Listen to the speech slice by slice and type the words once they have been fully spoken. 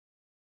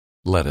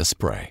Let us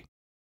pray.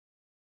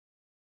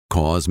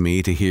 Cause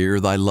me to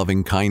hear thy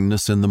loving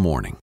kindness in the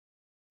morning,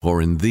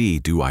 for in thee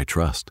do I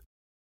trust.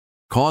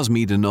 Cause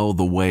me to know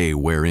the way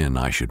wherein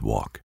I should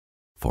walk,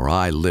 for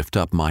I lift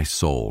up my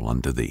soul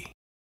unto thee.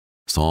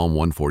 Psalm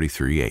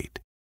 143:8.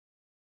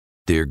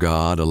 Dear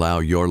God, allow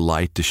your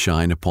light to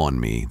shine upon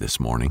me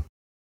this morning.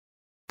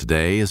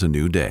 Today is a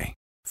new day,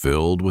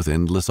 filled with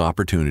endless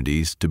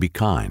opportunities to be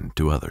kind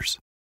to others.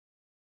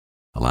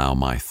 Allow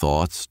my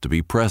thoughts to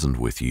be present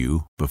with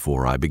you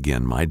before I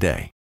begin my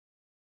day.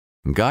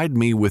 Guide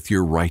me with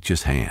your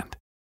righteous hand,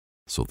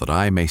 so that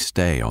I may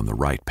stay on the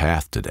right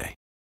path today.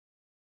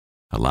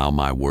 Allow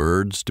my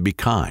words to be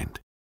kind,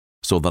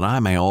 so that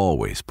I may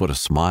always put a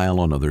smile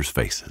on others'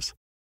 faces.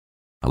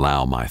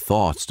 Allow my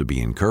thoughts to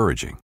be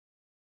encouraging,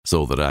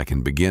 so that I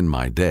can begin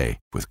my day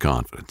with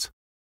confidence.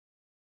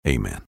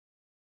 Amen.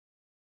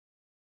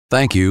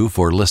 Thank you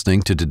for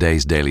listening to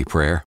today's daily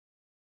prayer.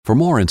 For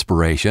more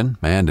inspiration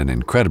and an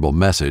incredible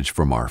message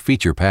from our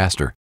feature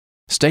pastor,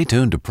 stay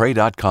tuned to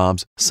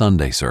Pray.com's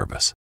Sunday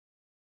service.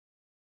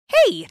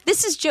 Hey,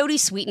 this is Jody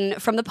Sweeten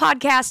from the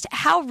podcast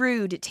How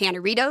Rude,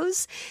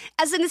 Tanneritos.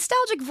 As a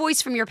nostalgic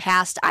voice from your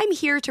past, I'm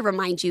here to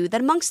remind you that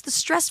amongst the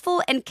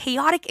stressful and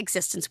chaotic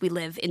existence we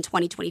live in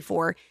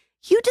 2024,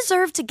 you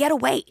deserve to get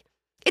away.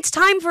 It's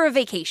time for a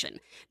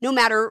vacation, no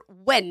matter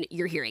when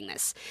you're hearing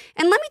this.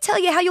 And let me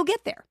tell you how you'll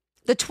get there.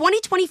 The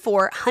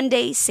 2024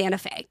 Hyundai Santa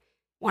Fe.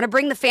 Want to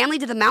bring the family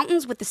to the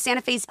mountains with the Santa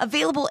Fe's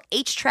available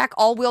H-Track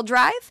all-wheel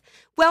drive?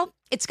 Well,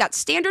 it's got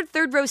standard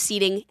third-row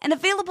seating and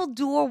available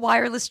dual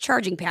wireless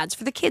charging pads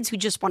for the kids who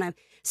just want to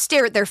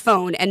stare at their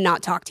phone and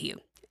not talk to you.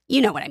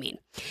 You know what I mean.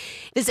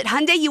 Visit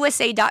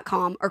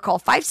HyundaiUSA.com or call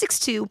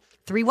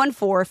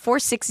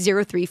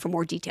 562-314-4603 for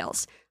more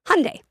details.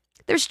 Hyundai.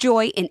 There's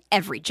joy in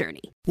every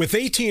journey. With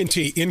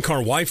AT&T in-car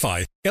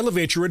Wi-Fi,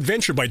 elevate your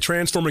adventure by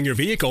transforming your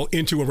vehicle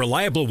into a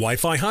reliable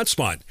Wi-Fi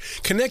hotspot.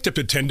 Connect up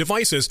to 10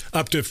 devices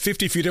up to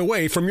 50 feet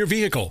away from your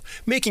vehicle,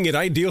 making it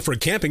ideal for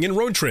camping and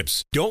road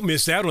trips. Don't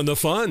miss out on the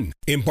fun.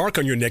 Embark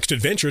on your next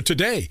adventure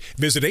today.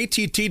 Visit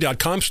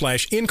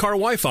att.com/in-car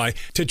Wi-Fi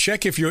to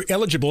check if you're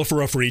eligible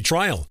for a free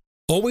trial.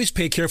 Always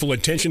pay careful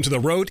attention to the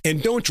road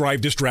and don't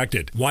drive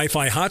distracted.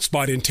 Wi-Fi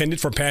hotspot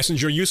intended for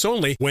passenger use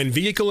only when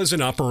vehicle is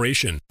in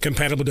operation.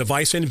 Compatible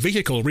device and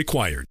vehicle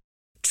required.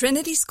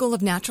 Trinity School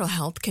of Natural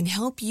Health can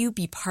help you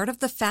be part of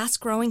the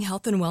fast-growing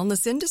health and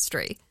wellness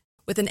industry.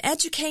 With an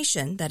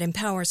education that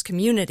empowers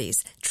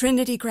communities,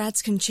 Trinity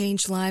grads can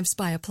change lives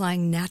by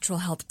applying natural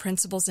health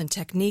principles and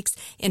techniques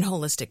in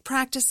holistic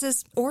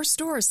practices or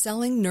stores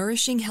selling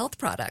nourishing health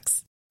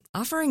products.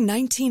 Offering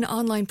 19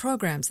 online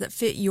programs that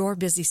fit your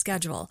busy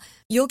schedule,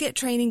 you'll get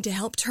training to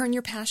help turn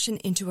your passion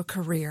into a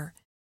career.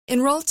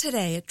 Enroll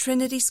today at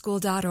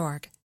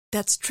trinityschool.org.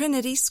 That's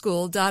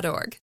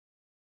trinityschool.org.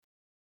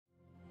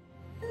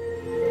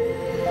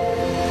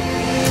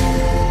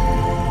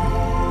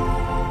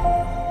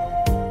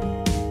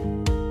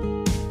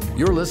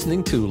 You're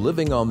listening to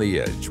Living on the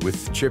Edge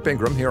with Chip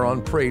Ingram here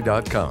on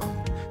Pray.com.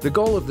 The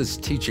goal of this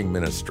teaching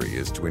ministry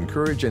is to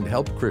encourage and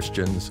help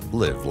Christians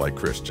live like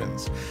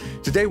Christians.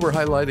 Today we're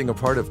highlighting a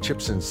part of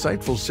Chip's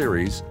insightful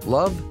series,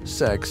 Love,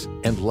 Sex,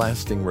 and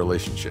Lasting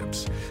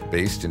Relationships,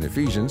 based in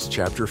Ephesians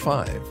chapter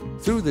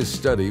 5. Through this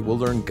study, we'll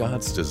learn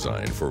God's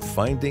design for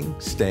finding,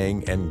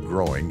 staying, and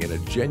growing in a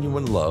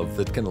genuine love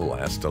that can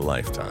last a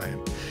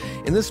lifetime.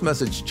 In this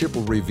message, Chip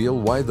will reveal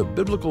why the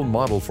biblical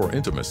model for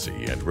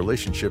intimacy and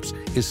relationships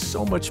is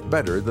so much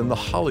better than the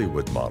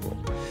Hollywood model.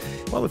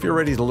 Well, if you're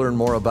ready to learn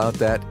more about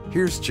that,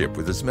 here's Chip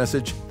with his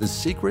message, The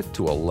Secret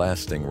to a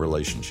Lasting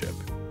Relationship.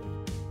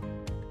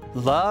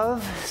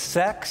 Love,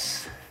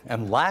 sex,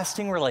 and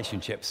lasting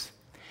relationships.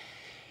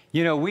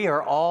 You know, we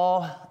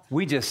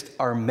just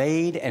are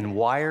made and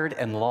wired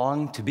and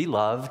long to be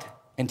loved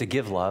and to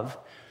give love.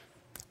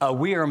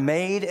 We are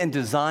made and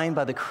designed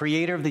by the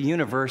creator of the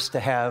universe to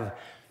have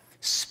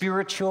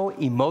spiritual,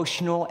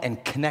 emotional,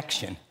 and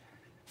connection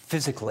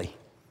physically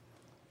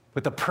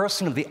with a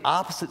person of the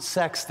opposite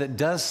sex that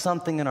does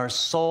something in our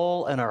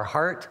soul and our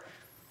heart.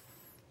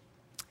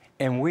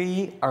 And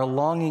we are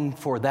longing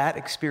for that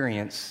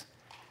experience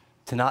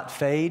to not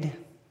fade,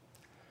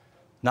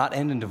 not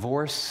end in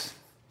divorce,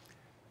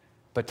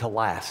 but to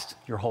last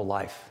your whole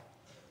life.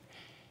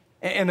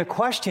 And the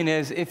question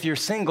is, if you're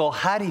single,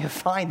 how do you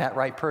find that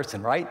right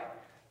person, right?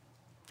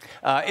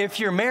 If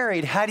you're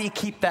married, how do you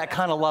keep that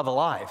kind of love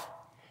alive?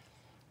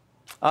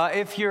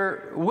 If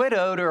you're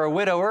widowed or a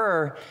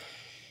widower,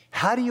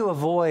 how do you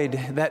avoid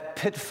that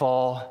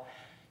pitfall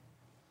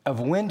of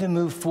when to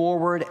move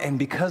forward and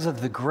because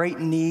of the great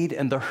need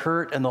and the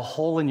hurt and the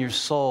hole in your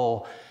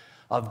soul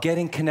of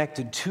getting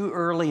connected too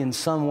early in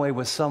some way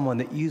with someone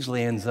that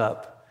usually ends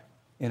up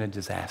in a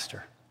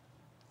disaster?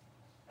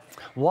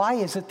 Why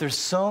is it there's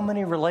so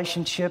many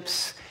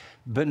relationships,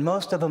 but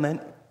most of them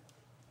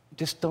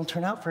just don't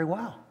turn out very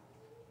well?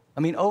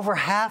 I mean, over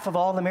half of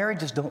all the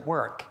marriages don't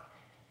work.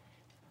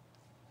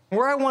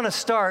 Where I want to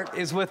start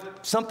is with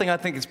something I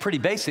think is pretty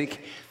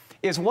basic,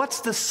 is what's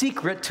the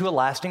secret to a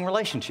lasting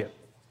relationship?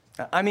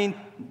 I mean,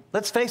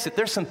 let's face it,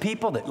 there's some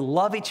people that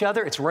love each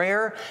other. It's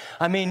rare.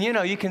 I mean,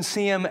 you can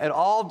see them at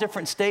all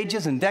different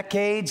stages and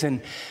decades,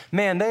 and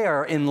man, they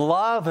are in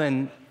love,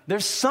 and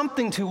there's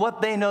something to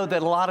what they know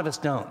that a lot of us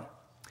don't.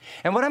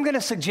 And what I'm going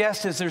to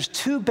suggest is there's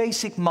two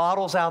basic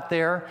models out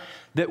there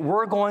that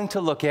we're going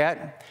to look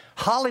at.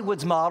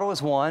 Hollywood's model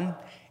is one,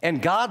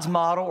 and God's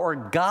model or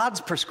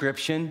God's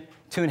prescription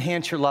to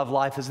enhance your love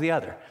life is the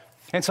other.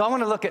 And so I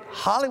want to look at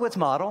Hollywood's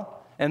model,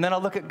 and then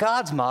I'll look at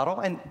God's model,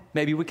 and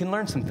maybe we can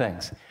learn some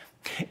things.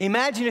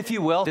 Imagine, if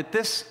you will, that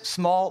this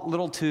small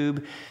little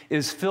tube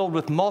is filled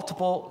with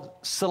multiple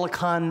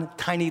silicon,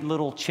 tiny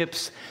little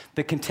chips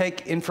that can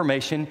take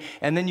information,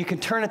 and then you can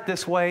turn it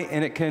this way,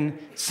 and it can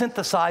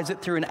synthesize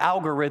it through an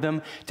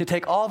algorithm to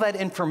take all that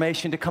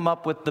information to come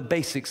up with the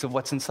basics of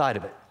what's inside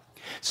of it.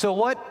 So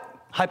what,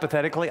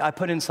 hypothetically, I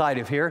put inside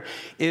of here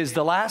is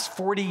the last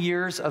 40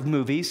 years of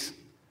movies,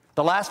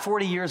 the last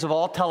 40 years of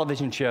all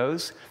television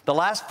shows, the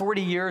last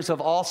 40 years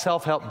of all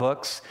self-help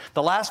books,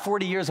 the last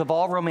 40 years of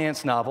all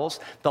romance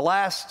novels, the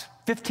last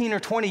 15 or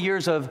 20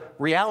 years of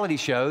reality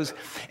shows,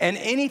 and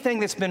anything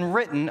that's been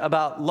written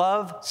about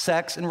love,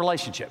 sex, and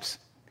relationships.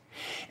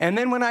 And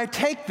then when I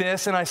take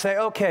this and I say,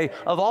 okay,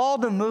 of all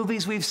the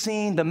movies we've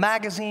seen, the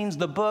magazines,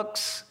 the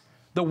books,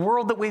 the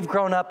world that we've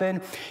grown up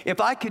in,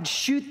 if I could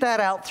shoot that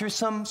out through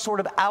some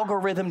sort of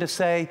algorithm to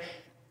say,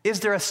 is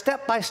there a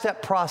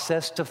step-by-step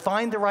process to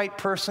find the right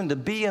person, to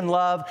be in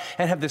love,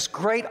 and have this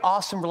great,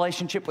 awesome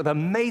relationship with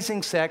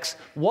amazing sex?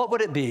 What would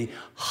it be?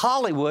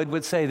 Hollywood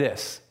would say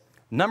this.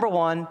 Number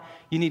one,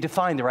 you need to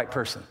find the right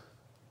person.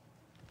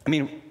 I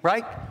mean,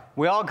 right?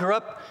 We all grew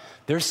up.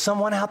 There's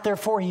someone out there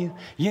for you.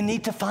 You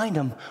need to find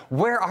them.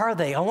 Where are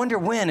they? I wonder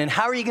when, and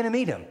how are you going to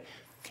meet them?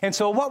 And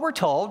so what we're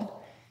told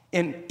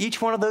in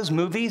each one of those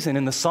movies and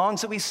in the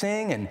songs that we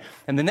sing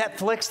and the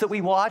Netflix that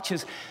we watch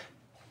is,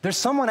 there's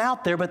someone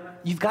out there, but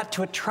you've got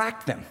to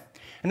attract them.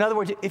 In other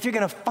words, if you're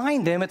going to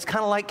find them, it's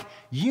kind of like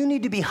you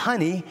need to be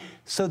honey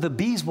so the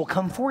bees will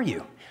come for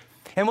you.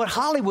 And what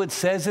Hollywood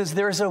says is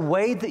there's a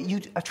way that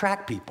you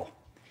attract people.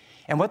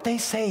 And what they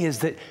say is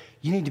that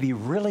you need to be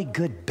really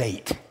good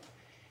bait.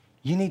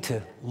 You need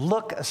to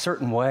look a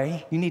certain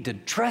way. You need to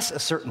dress a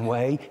certain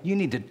way. You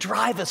need to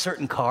drive a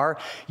certain car.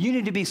 You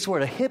need to be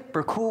sort of hip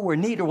or cool or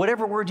neat or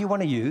whatever word you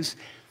want to use.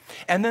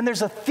 And then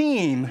there's a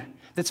theme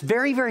that's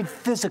very, very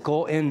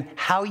physical in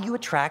how you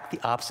attract the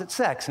opposite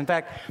sex. In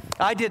fact,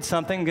 I did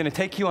something. I'm going to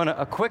take you on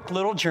a quick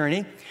little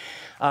journey.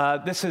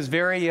 This is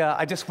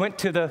I just went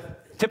to the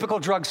typical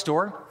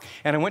drugstore,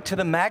 and I went to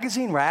the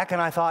magazine rack,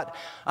 and I thought,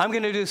 I'm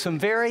going to do some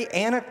very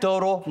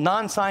anecdotal,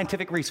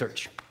 non-scientific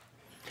research.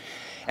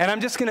 And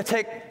I'm just going to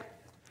take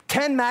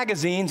 10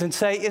 magazines and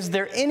say, is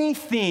there any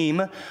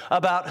theme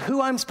about who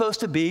I'm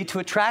supposed to be to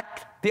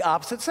attract the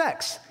opposite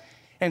sex?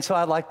 And so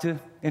I'd like to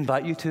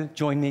invite you to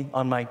join me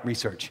on my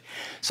research.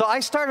 So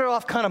I started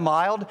off kind of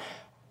mild.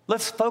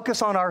 Let's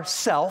focus on our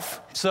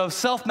self. So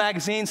Self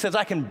magazine says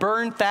I can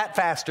burn fat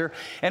faster.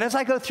 And as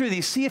I go through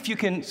these, see if you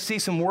can see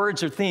some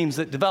words or themes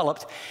that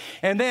developed.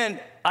 And then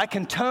I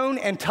can tone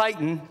and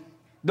tighten.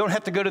 Don't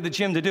have to go to the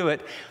gym to do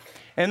it.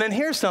 And then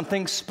here's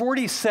something,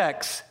 sporty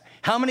sex.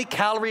 How many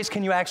calories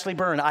can you actually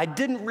burn? I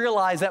didn't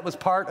realize that was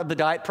part of the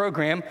diet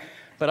program,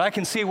 but I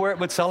can see where it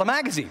would sell a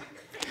magazine.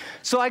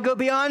 So I go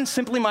beyond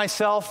simply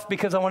myself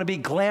because I want to be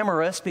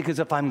glamorous, because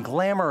if I'm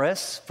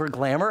glamorous for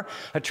glamour,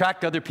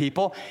 attract other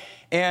people.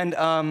 And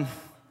a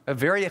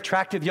very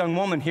attractive young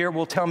woman here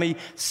will tell me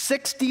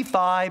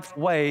 65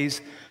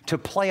 ways to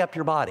play up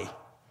your body.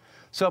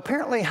 So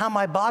apparently how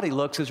my body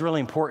looks is really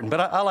important. But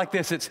I like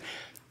this. It's,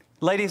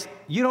 ladies,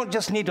 you don't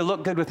just need to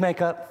look good with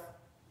makeup.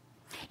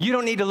 You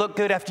don't need to look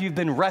good after you've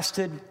been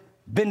rested,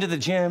 been to the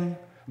gym,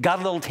 got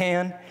a little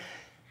tan.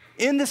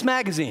 In this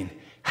magazine,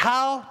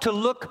 how to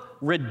look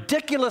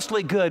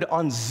ridiculously good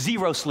on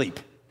zero sleep.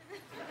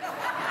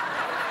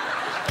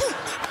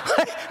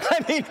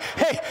 I mean,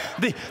 hey,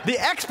 the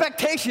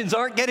expectations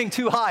aren't getting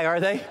too high, are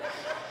they?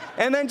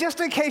 And then just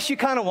in case you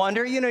kind of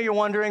wonder, you're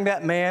wondering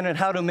that man and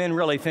how do men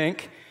really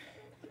think?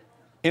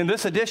 In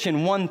this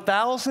edition,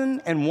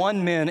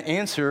 1,001 men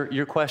answer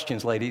your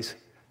questions, ladies.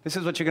 This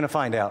is what you're going to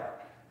find out.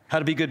 How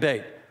to be good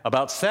bait.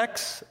 About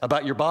sex,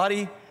 about your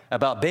body,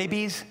 about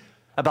babies,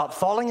 about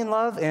falling in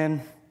love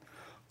and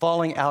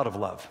falling out of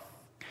love.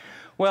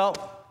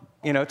 Well,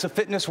 it's a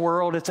fitness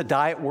world, it's a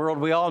diet world.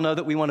 We all know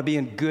that we want to be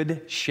in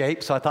good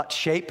shape, so I thought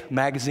Shape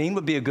magazine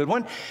would be a good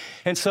one.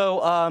 And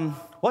so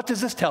what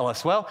does this tell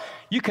us? Well,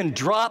 you can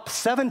drop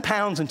 7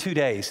 pounds in 2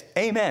 days.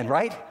 Amen,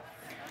 right?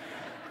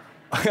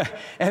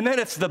 And then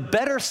it's the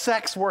better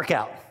sex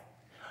workout.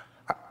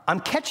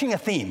 I'm catching a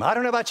theme. I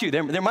don't know about you.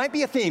 There might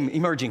be a theme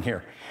emerging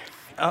here.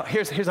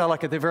 Here's how I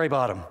like it at the very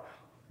bottom.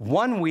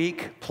 1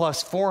 week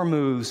plus 4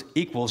 moves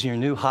equals your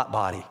new hot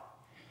body.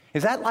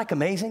 Is that like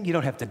amazing? You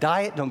don't have to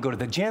diet, don't go to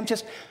the gym,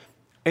 just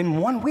in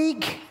 1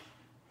 week.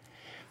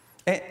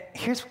 And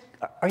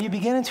are you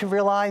beginning to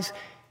realize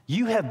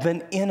you have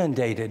been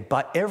inundated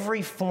by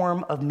every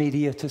form of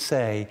media to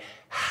say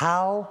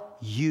how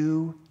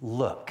you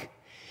look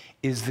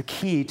is the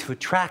key to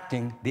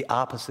attracting the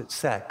opposite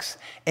sex.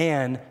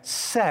 And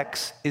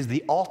sex is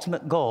the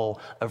ultimate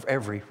goal of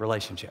every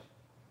relationship.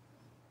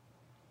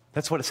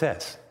 That's what it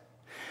says.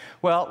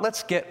 Well,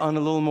 let's get on a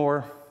little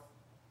more,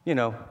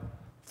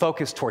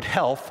 focused toward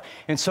health.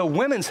 And so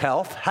women's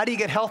health, how do you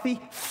get healthy?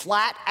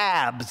 Flat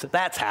abs,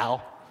 that's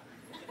how.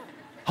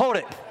 Hold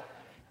it.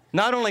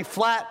 Not only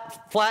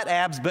flat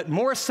abs, but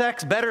more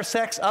sex, better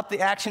sex, up the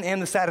action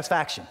and the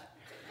satisfaction.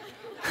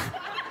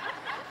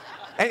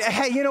 And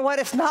hey, you know what?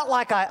 It's not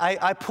like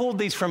I pulled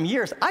these from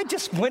years. I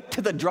just went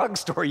to the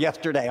drugstore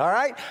yesterday, all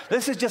right?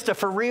 This is just a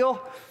for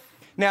real.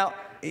 Now,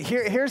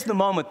 here's the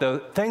moment, though.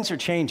 Things are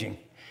changing.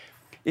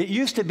 It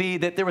used to be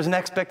that there was an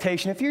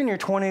expectation, if you're in your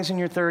 20s and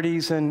your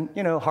 30s and,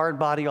 hard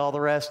body, all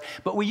the rest,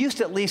 but we used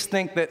to at least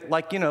think that,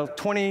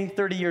 20,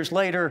 30 years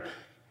later,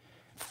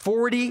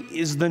 40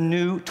 is the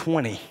new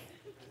 20.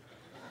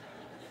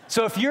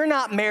 So if you're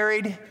not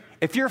married,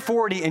 if you're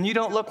 40 and you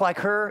don't look like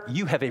her,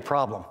 you have a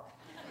problem.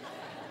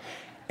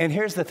 And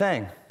here's the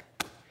thing.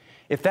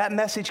 If that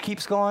message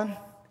keeps going,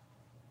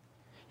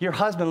 your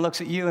husband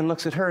looks at you and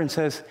looks at her and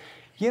says,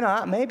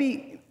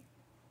 maybe,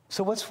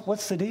 so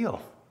what's the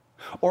deal?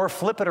 Or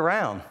flip it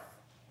around.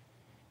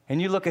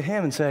 And you look at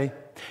him and say,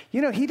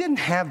 he didn't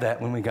have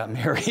that when we got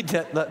married.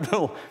 that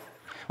little.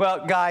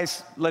 Well,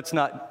 guys, let's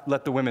not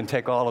let the women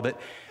take all of it.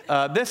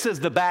 This is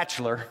The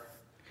Bachelor.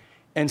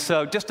 And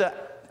so just an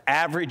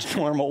average,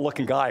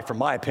 normal-looking guy, from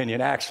my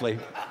opinion, actually.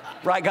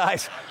 Right,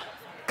 guys?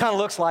 Kind of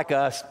looks like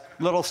us.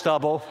 Little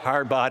stubble,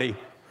 hard body.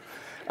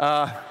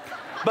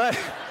 But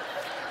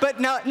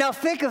now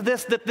think of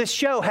this, that this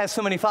show has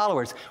so many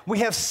followers. We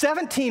have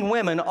 17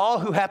 women, all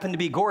who happen to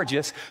be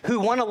gorgeous, who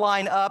want to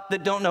line up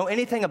that don't know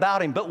anything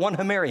about him but want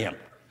to marry him.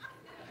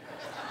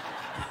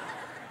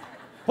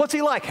 What's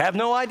he like? Have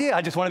no idea.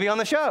 I just want to be on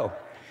the show.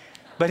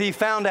 But he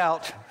found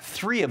out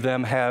 3 of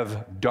them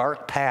have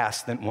dark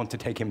pasts that want to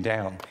take him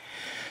down.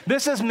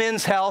 This is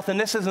men's health, and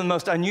this is the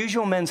most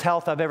unusual men's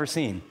health I've ever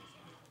seen.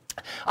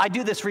 I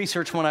do this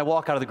research when I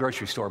walk out of the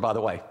grocery store, by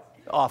the way,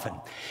 often.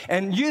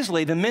 And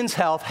usually the men's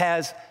health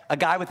has a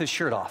guy with his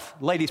shirt off.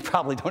 Ladies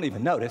probably don't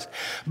even notice.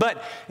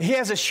 But he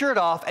has his shirt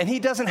off, and he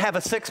doesn't have a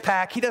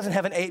 6-pack. He doesn't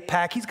have an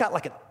 8-pack. He's got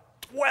like a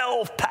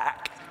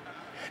 12-pack.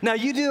 Now,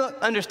 you do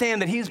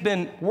understand that he's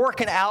been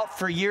working out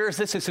for years.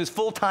 This is his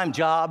full-time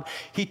job.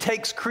 He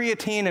takes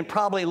creatine and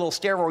probably a little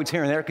steroids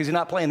here and there because he's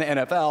not playing the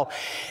NFL.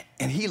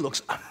 And he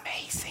looks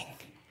amazing.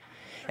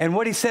 And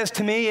what he says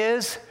to me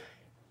is,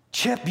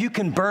 Chip, you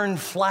can burn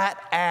flat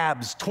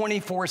abs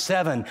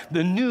 24/7.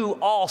 The new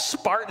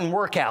all-Spartan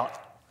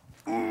workout.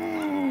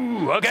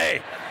 Ooh,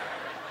 okay.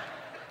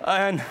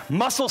 And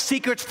muscle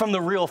secrets from the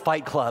real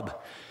Fight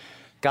Club.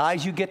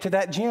 Guys, you get to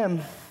that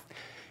gym,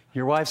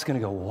 your wife's going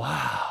to go,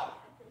 wow.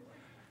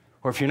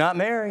 Or if you're not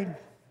married,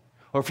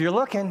 or if you're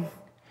looking,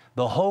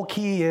 the whole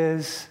key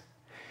is,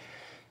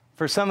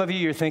 for some of you,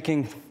 you're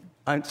thinking,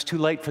 it's too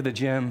late for the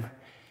gym.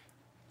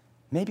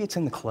 Maybe it's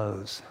in the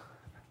clothes.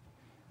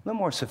 A little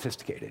more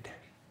sophisticated.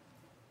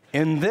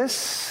 In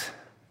this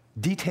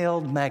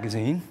detailed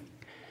magazine,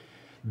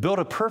 Build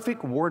a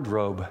Perfect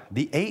Wardrobe,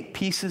 the 8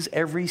 pieces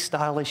every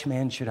stylish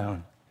man should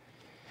own.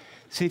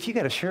 See, if you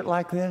got a shirt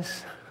like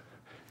this,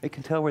 they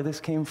can tell where this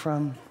came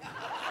from.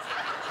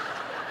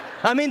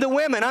 The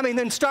women,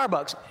 in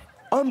Starbucks,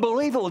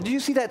 unbelievable. Did you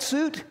see that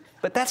suit?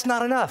 But that's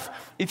not enough.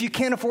 If you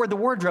can't afford the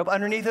wardrobe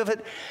underneath of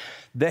it,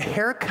 the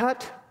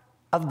haircut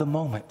of the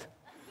moment.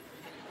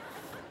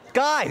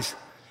 Guys,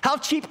 how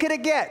cheap could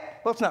it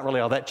get? Well, it's not really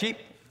all that cheap,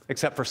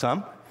 except for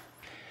some.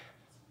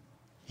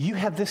 You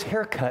have this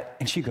haircut,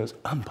 and she goes,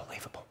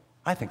 unbelievable.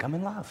 I think I'm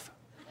in love.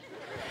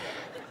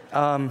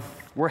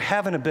 We're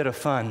having a bit of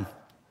fun,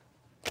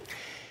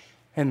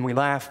 and we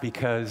laugh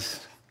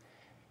because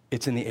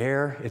it's in the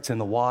air, it's in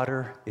the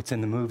water, it's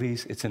in the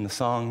movies, it's in the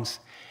songs,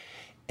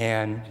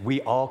 and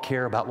we all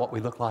care about what we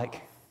look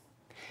like,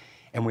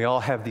 and we all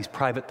have these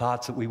private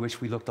thoughts that we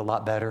wish we looked a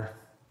lot better.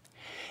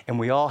 And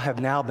we all have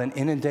now been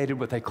inundated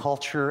with a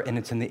culture, and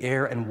it's in the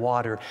air and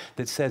water,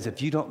 that says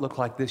if you don't look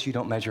like this, you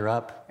don't measure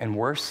up. And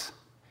worse,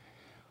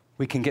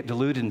 we can get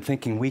deluded in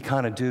thinking we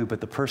kind of do, but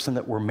the person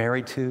that we're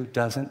married to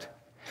doesn't.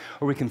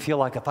 Or we can feel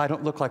like if I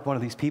don't look like one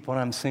of these people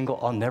and I'm single,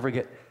 I'll never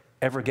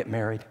ever get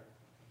married.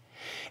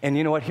 And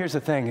you know what? Here's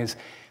the thing is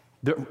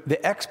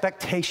the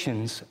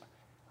expectations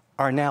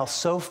are now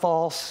so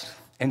false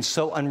and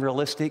so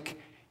unrealistic.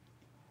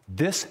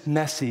 This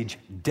message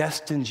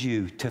destines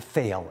you to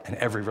fail in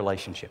every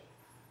relationship.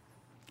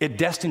 It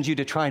destines you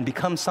to try and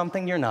become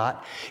something you're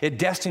not. It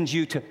destines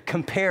you to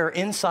compare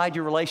inside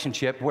your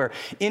relationship where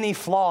any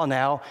flaw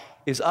now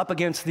is up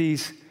against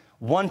these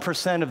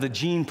 1% of the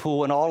gene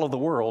pool in all of the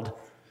world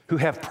who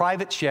have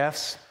private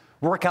chefs,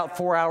 work out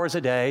 4 hours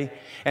a day,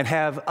 and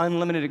have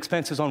unlimited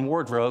expenses on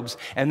wardrobes,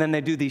 and then they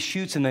do these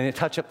shoots and then they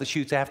touch up the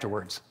shoots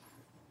afterwards.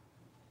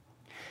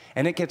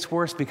 And it gets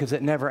worse because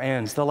it never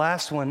ends. The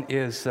last one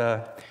is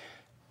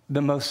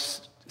the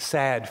most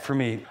sad for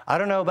me. I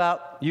don't know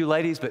about you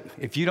ladies, but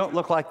if you don't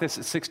look like this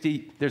at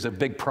 60, there's a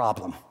big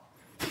problem.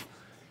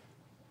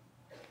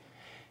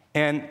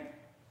 And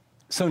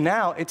So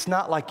now it's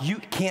not like you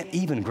can't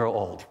even grow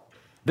old.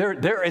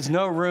 There is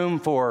no room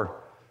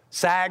for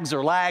sags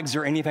or lags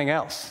or anything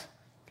else.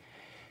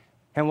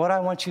 And what I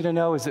want you to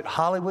know is that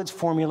Hollywood's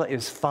formula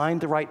is find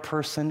the right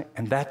person,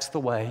 and that's the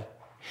way.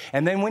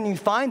 And then when you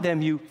find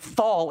them, you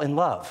fall in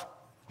love,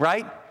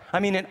 right? I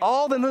mean, in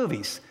all the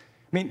movies,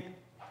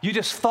 you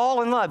just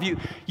fall in love.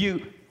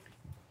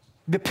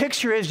 The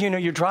picture is,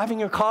 you're driving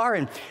your car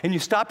and you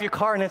stop your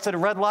car and it's at a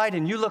red light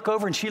and you look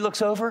over and she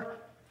looks over.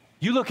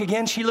 You look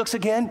again, she looks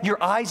again,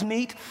 your eyes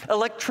meet,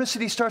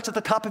 electricity starts at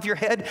the top of your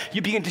head,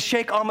 you begin to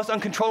shake almost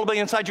uncontrollably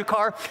inside your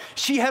car.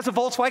 She has a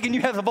Volkswagen,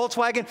 you have a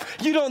Volkswagen,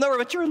 you don't know her,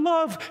 but you're in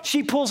love.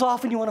 She pulls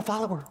off and you want to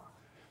follow her.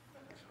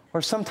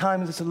 Or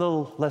sometimes it's a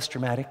little less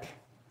dramatic.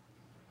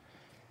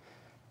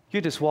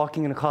 You're just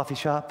walking in a coffee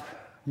shop,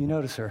 you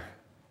notice her.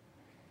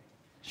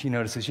 She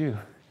notices you.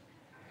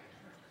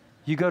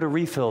 You go to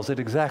refills at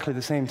exactly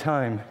the same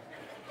time.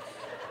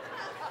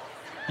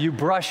 You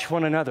brush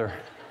one another.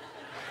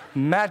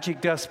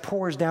 Magic dust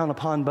pours down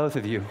upon both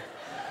of you.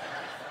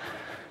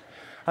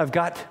 I've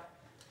got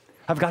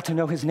to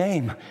know his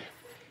name.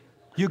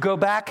 You go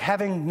back,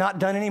 having not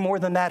done any more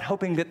than that,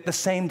 hoping that the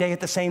same day,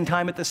 at the same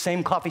time, at the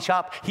same coffee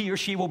shop, he or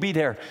she will be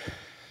there.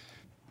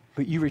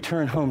 But you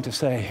return home to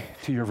say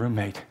to your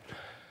roommate,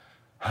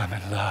 I'm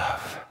in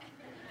love.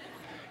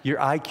 Your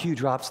IQ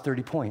drops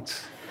 30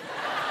 points.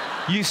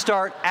 You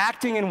start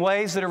acting in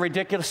ways that are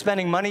ridiculous,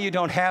 spending money you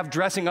don't have,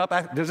 dressing up.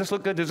 Does this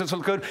look good? Does this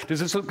look good?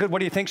 Does this look good? What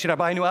do you think? Should I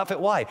buy a new outfit?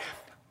 Why?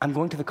 I'm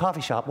going to the coffee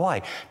shop.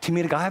 Why? To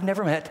meet a guy I've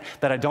never met,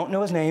 that I don't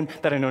know his name,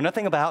 that I know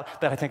nothing about,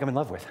 that I think I'm in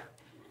love with.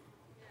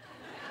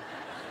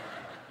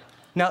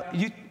 Now,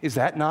 is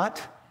that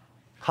not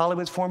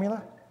Hollywood's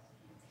formula?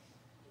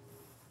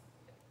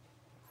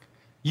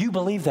 You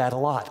believe that a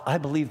lot. I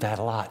believe that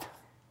a lot.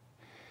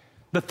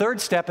 The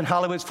third step in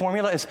Hollywood's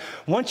formula is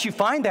once you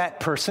find that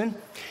person,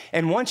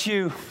 and once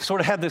you sort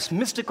of have this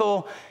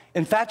mystical,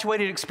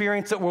 infatuated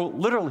experience that we'll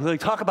literally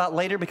talk about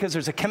later because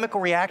there's a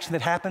chemical reaction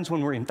that happens when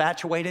we're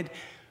infatuated,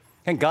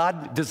 and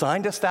God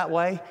designed us that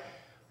way,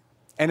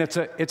 and it's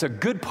a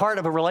good part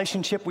of a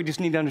relationship. We just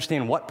need to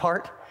understand what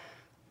part.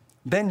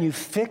 Then you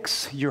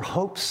fix your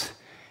hopes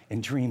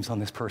and dreams on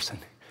this person.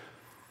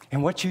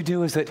 And what you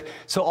do is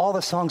so all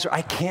the songs are,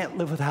 I can't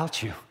live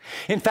without you.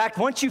 In fact,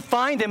 once you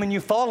find him and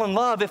you fall in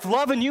love, if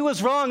loving you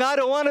is wrong, I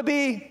don't want to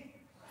be.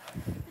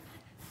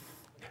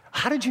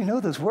 How did you know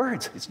those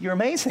words? You're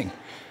amazing.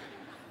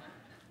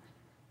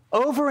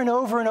 Over and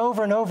over and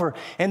over and over.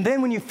 And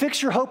then when you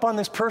fix your hope on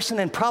this person,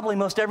 and probably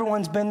most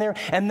everyone's been there,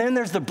 and then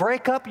there's the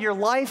breakup, your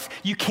life,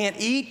 you can't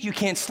eat, you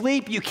can't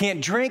sleep, you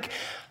can't drink.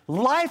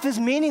 Life is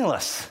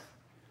meaningless.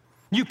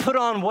 You put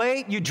on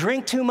weight, you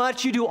drink too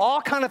much, you do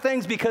all kind of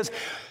things because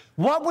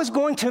what was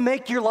going to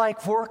make your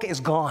life work is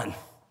gone.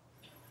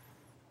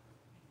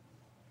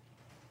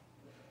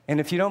 And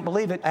if you don't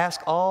believe it,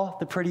 ask all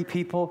the pretty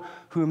people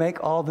who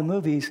make all the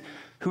movies,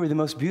 who are the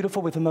most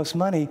beautiful with the most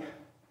money,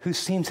 who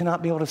seem to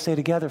not be able to stay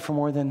together for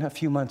more than a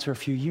few months or a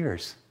few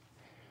years.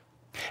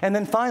 And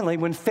then finally,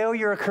 when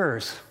failure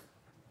occurs,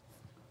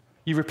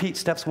 you repeat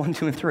steps 1,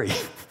 2, and 3.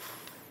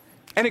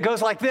 And it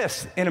goes like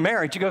this. In a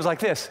marriage, it goes like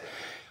this.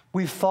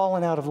 We've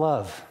fallen out of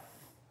love.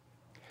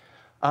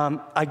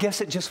 I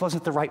guess it just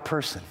wasn't the right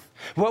person.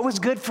 What was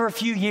good for a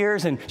few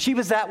years, and she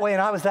was that way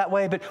and I was that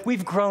way, but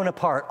we've grown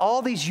apart.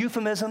 All these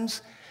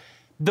euphemisms.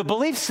 The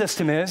belief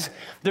system is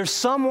there's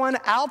someone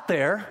out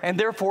there, and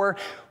therefore,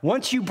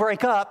 once you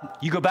break up,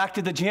 you go back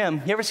to the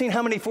gym. You ever seen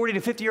how many 40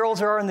 to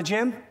 50-year-olds there are in the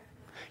gym?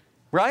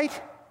 Right?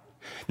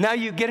 Now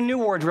you get a new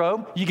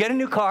wardrobe, you get a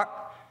new car,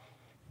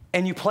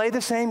 and you play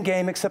the same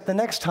game, except the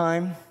next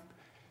time,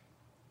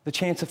 the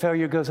chance of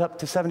failure goes up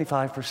to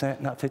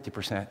 75%, not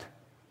 50%.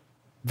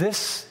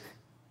 This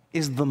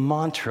is the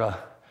mantra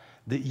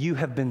that you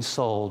have been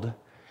sold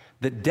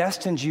that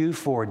destines you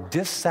for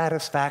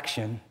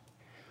dissatisfaction,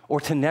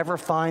 or to never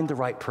find the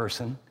right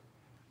person,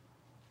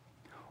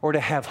 or to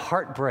have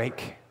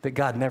heartbreak that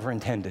God never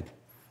intended.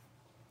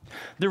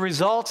 The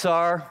results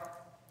are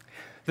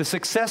the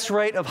success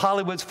rate of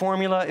Hollywood's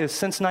formula is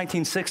since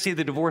 1960,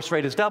 the divorce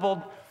rate has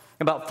doubled.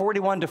 About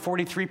 41 to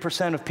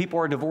 43% of people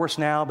are divorced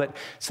now, but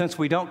since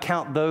we don't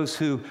count those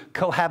who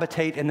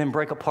cohabitate and then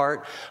break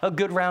apart, a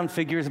good round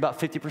figure is about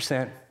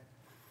 50%.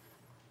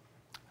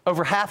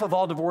 Over half of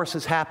all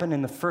divorces happen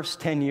in the first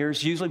 10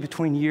 years. Usually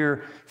between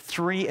year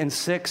 3 and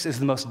 6 is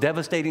the most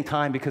devastating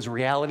time because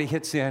reality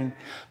hits in.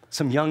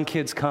 Some young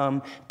kids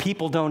come.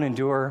 People don't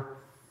endure.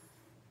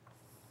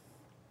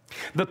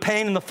 The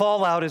pain and the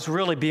fallout is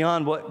really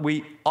beyond what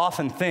we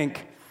often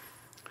think.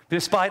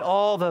 Despite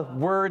all the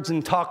words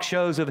and talk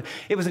shows of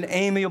it was an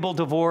amiable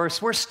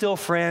divorce, we're still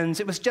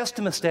friends, it was just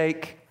a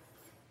mistake.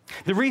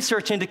 The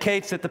research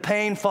indicates that the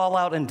pain,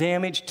 fallout, and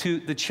damage to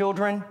the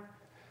children,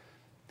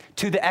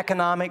 to the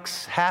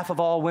economics, half of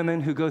all women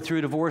who go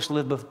through divorce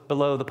live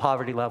below the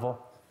poverty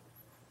level.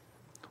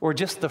 Or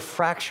just the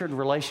fractured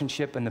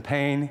relationship and the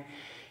pain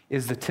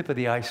is the tip of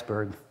the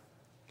iceberg.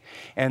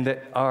 And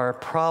that our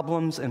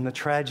problems and the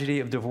tragedy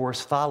of divorce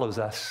follows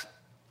us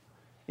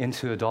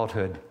into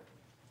adulthood.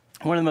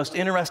 One of the most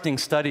interesting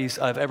studies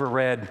I've ever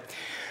read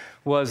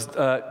was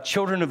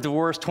Children of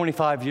Divorce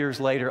 25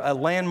 years later, a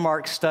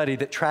landmark study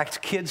that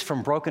tracked kids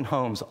from broken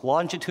homes,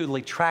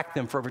 longitudinally tracked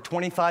them for over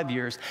 25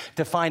 years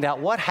to find out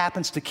what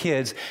happens to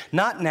kids,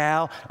 not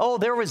now, oh,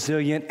 they're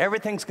resilient,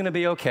 everything's gonna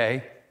be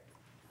okay.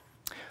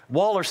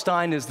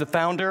 Wallerstein is the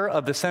founder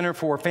of the Center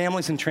for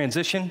Families in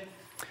Transition,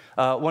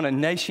 one of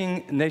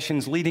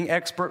nation's leading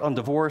expert on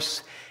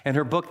divorce, and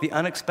her book, The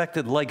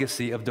Unexpected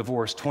Legacy of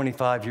Divorce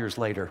 25 years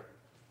later,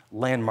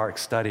 landmark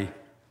study.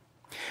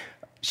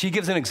 She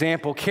gives an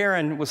example.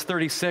 Karen was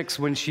 36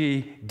 when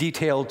she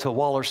detailed to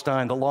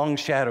Wallerstein the long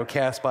shadow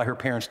cast by her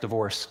parents'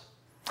 divorce.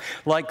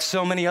 Like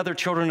so many other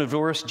children of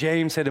divorce,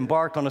 James had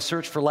embarked on a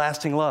search for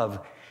lasting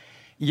love,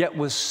 yet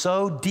was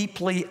so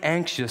deeply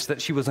anxious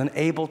that she was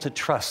unable to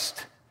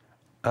trust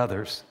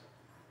others.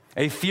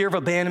 A fear of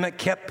abandonment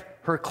kept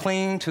her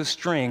clinging to a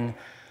string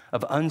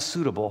of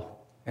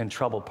unsuitable and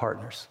troubled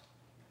partners.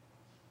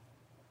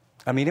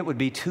 I mean, it would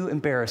be too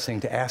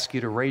embarrassing to ask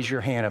you to raise your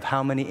hand of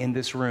how many in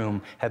this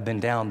room have been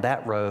down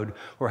that road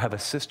or have a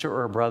sister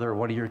or a brother or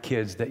one of your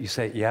kids that you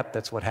say, yep,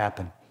 that's what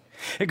happened.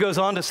 It goes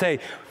on to say,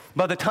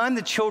 by the time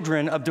the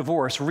children of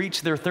divorce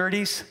reached their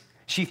 30s,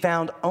 she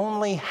found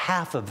only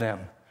half of them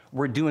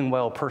were doing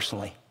well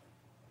personally.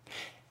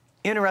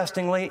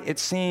 Interestingly, it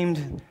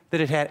seemed that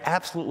it had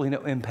absolutely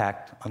no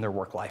impact on their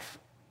work life.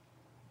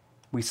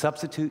 We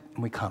substitute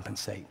and we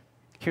compensate.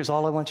 Here's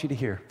all I want you to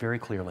hear very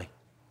clearly.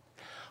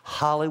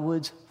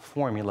 Hollywood's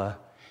formula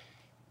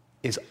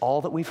is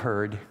all that we've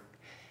heard.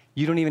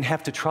 You don't even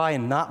have to try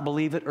and not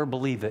believe it or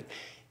believe it.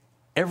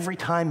 Every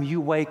time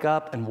you wake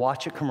up and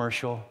watch a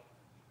commercial,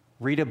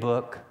 read a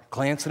book,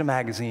 glance at a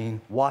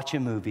magazine, watch a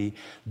movie,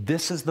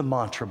 this is the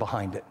mantra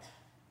behind it.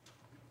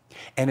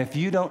 And if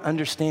you don't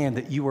understand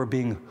that you are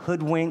being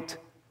hoodwinked,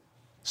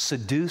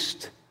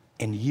 seduced,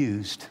 and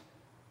used,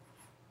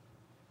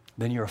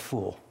 then you're a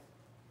fool,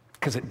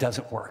 because it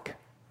doesn't work.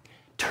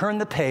 Turn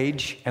the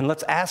page and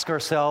let's ask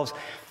ourselves,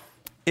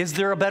 is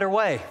there a better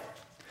way?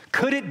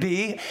 Could it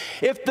be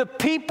if the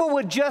people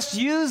would just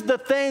use the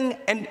thing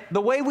and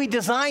the way we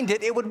designed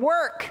it, it would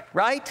work,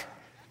 right?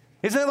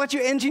 Isn't that what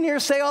you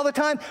engineers say all the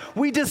time?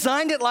 We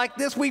designed it like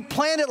this, we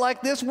planned it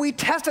like this, we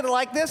tested it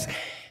like this,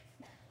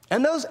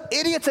 and those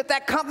idiots at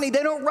that company,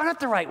 they don't run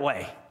it the right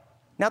way.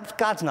 Now,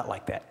 God's not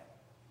like that.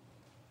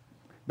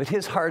 But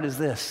his heart is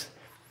this: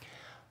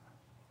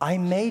 I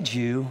made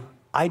you,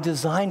 I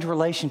designed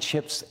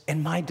relationships,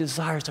 and my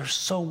desires are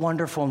so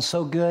wonderful and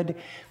so good.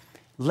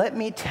 Let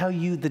me tell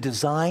you the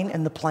design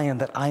and the plan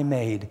that I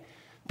made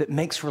that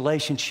makes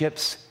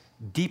relationships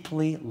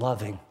deeply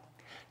loving,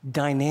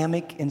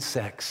 dynamic in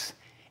sex,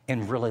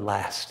 and really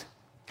last.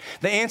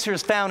 The answer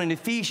is found in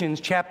Ephesians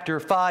chapter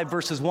 5,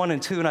 verses 1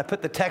 and 2, and I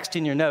put the text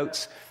in your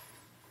notes.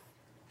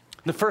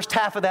 The first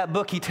half of that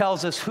book, he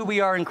tells us who we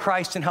are in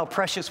Christ and how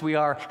precious we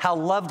are, how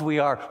loved we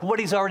are, what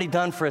he's already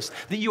done for us,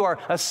 that you are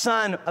a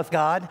son of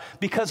God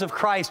because of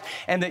Christ,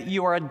 and that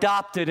you are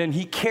adopted, and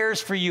he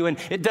cares for you, and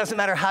it doesn't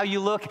matter how you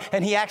look,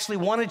 and he actually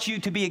wanted you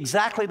to be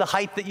exactly the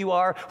height that you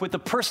are, with the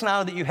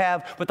personality that you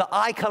have, with the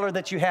eye color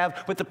that you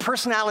have, with the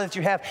personality that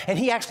you have, and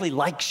he actually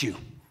likes you.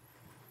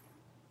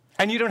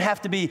 And you don't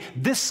have to be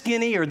this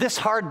skinny or this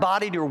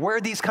hard-bodied or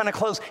wear these kind of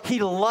clothes. He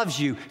loves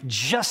you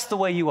just the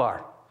way you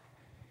are.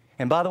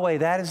 And by the way,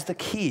 that is the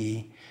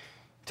key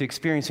to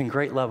experiencing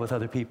great love with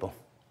other people.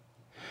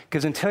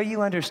 Because until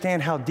you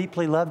understand how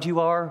deeply loved you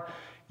are,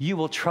 you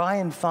will try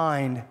and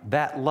find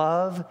that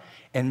love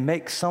and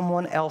make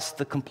someone else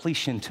the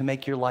completion to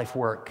make your life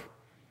work.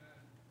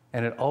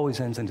 And it always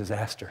ends in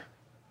disaster.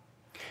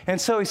 And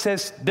so he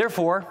says,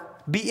 therefore,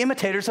 be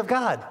imitators of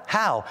God.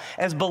 How?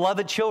 As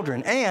beloved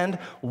children, and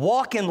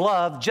walk in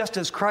love just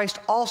as Christ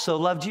also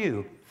loved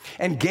you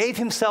and gave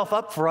himself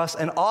up for us,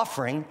 an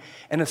offering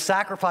and a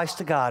sacrifice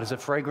to God as a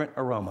fragrant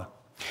aroma.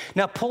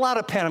 Now, pull out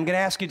a pen. I'm going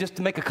to ask you just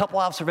to make a couple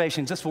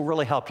observations. This will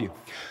really help you.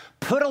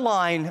 Put a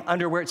line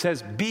under where it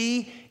says,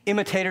 be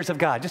imitators of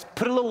God. Just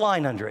put a little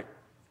line under it.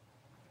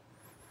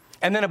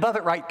 And then above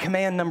it, write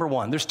command number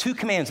 1. There's 2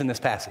 commands in this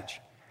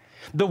passage.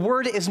 The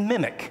word is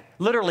mimic.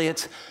 Literally,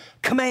 it's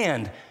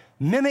command.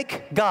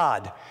 Mimic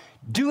God.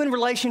 Do in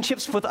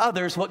relationships with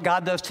others what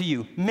God does to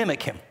you.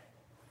 Mimic him.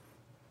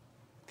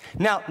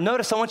 Now,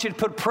 notice I want you to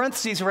put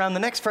parentheses around the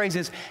next phrase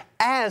is,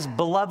 as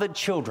beloved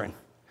children.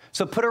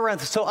 So put around,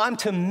 so I'm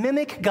to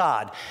mimic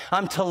God.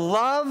 I'm to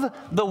love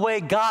the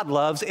way God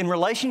loves in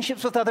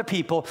relationships with other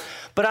people,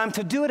 but I'm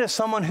to do it as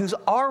someone who's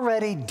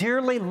already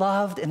dearly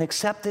loved and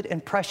accepted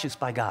and precious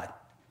by God.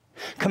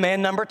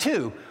 Command number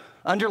 2,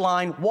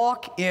 underline,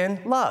 walk in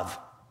love.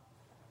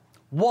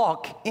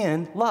 Walk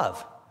in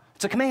love.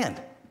 It's a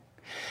command.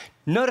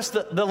 Notice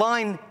the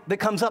line that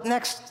comes up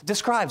next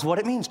describes what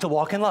it means to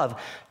walk in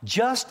love.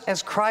 Just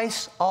as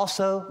Christ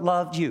also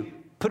loved you.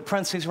 Put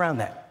parentheses around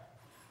that.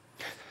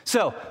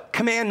 So,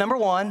 command number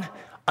 1,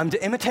 I'm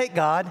to imitate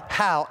God.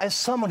 How? As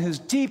someone who's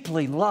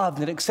deeply loved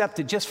and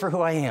accepted just for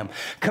who I am.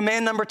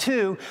 Command number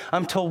 2,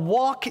 I'm to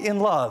walk in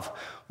love.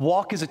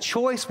 Walk is a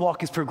choice,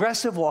 walk is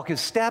progressive, walk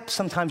is steps.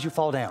 Sometimes you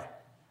fall down.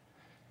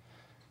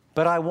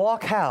 But I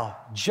walk how?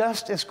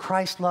 Just as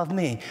Christ loved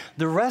me.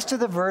 The rest of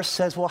the verse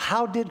says, well,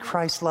 how did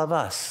Christ love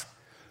us?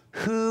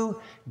 Who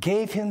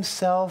gave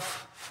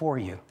himself for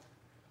you.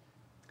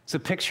 It's a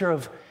picture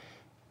of,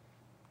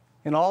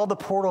 in all the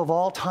portal of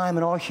all time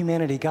and all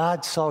humanity,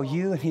 God saw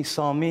you and he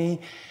saw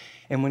me.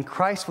 And when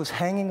Christ was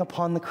hanging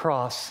upon the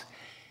cross,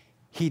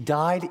 he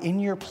died in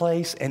your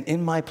place and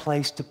in my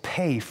place to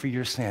pay for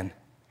your sin.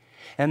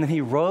 And then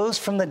he rose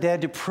from the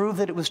dead to prove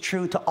that it was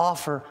true, to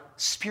offer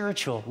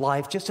spiritual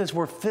life, just as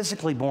we're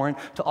physically born,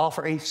 to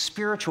offer a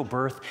spiritual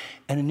birth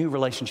and a new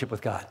relationship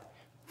with God.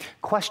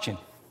 Question.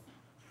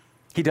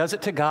 He does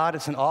it to God.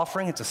 It's an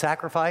offering. It's a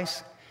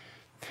sacrifice.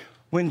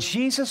 When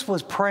Jesus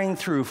was praying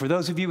through, for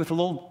those of you with a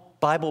little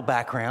Bible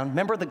background,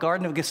 remember the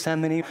Garden of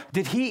Gethsemane?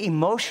 Did he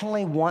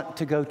emotionally want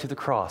to go to the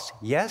cross?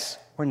 Yes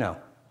or no?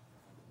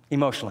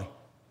 Emotionally.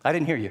 I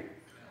didn't hear you.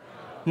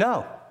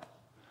 No.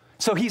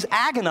 So he's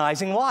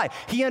agonizing. Why?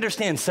 He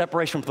understands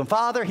separation from the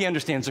Father. He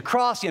understands the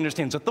cross. He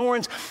understands the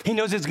thorns. He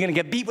knows he's going to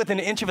get beat within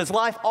an inch of his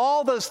life,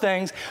 all those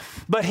things.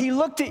 But he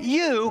looked at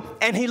you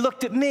and he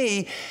looked at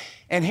me.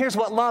 And here's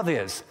what love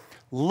is.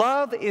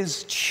 Love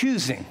is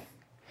choosing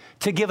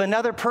to give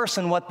another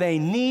person what they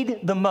need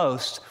the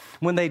most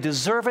when they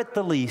deserve it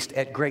the least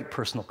at great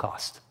personal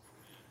cost.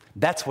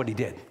 That's what he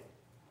did.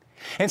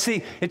 And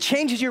see, it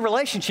changes your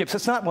relationships.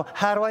 It's not, well,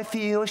 how do I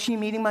feel? Is she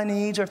meeting my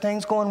needs? Are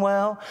things going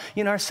well?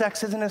 You know, our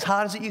sex isn't as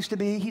hot as it used to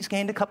be. He's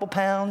gained a couple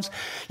pounds.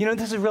 You know,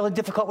 this is really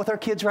difficult with our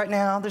kids right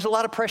now. There's a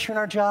lot of pressure in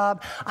our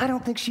job. I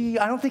don't think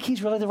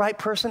he's really the right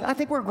person. I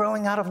think we're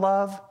growing out of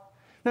love.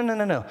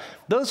 No.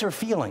 Those are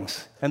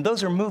feelings, and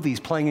those are movies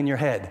playing in your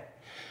head.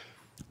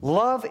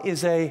 Love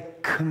is a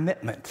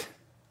commitment.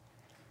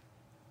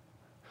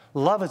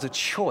 Love is a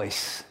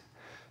choice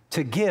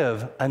to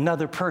give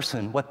another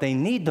person what they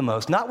need the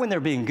most, not when they're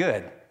being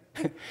good,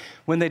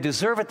 when they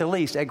deserve it the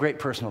least at great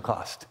personal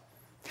cost.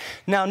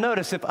 Now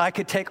notice, if I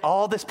could take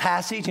all this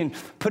passage and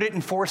put it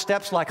in 4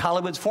 steps like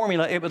Hollywood's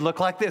formula, it would look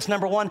like this.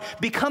 Number 1,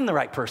 become the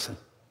right person.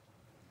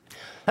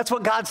 That's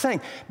what God's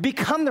saying.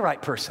 Become the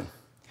right person.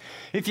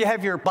 If you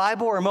have your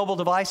Bible or mobile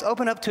device,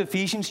 open up to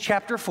Ephesians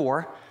chapter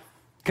 4,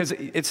 because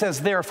it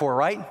says therefore,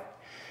 right? It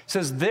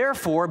says,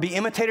 therefore, be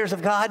imitators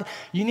of God.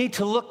 You need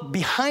to look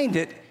behind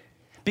it,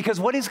 because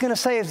what he's going to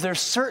say is there's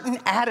certain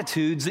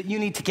attitudes that you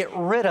need to get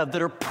rid of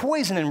that are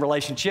poison in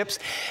relationships,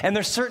 and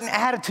there's certain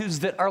attitudes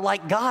that are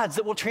like God's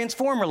that will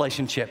transform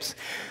relationships.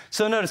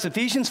 So notice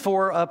Ephesians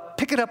 4,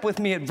 pick it up with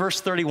me at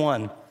verse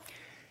 31.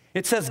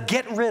 It says,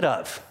 get rid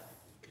of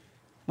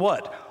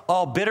what?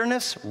 All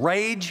bitterness,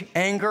 rage,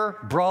 anger,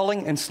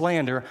 brawling, and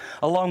slander,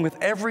 along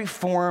with every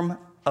form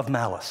of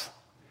malice.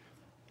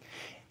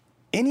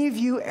 Any of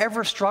you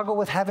ever struggle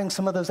with having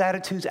some of those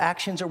attitudes,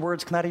 actions, or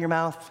words come out of your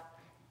mouth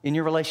in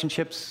your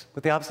relationships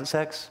with the opposite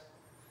sex?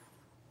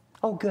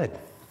 Oh, good.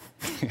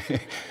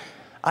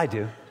 I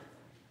do.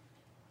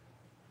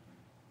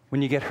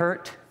 When you get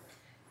hurt,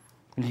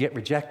 when you get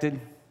rejected,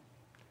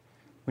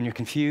 when you're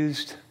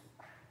confused,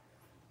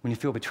 when you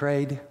feel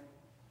betrayed,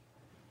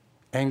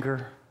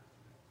 anger,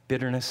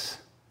 bitterness,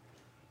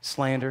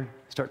 slander,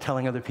 start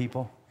telling other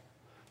people,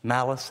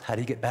 malice, how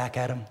do you get back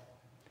at them?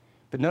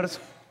 But notice,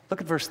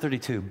 look at verse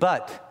 32.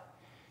 But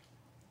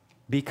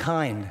be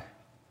kind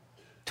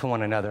to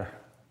one another,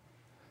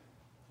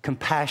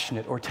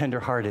 compassionate or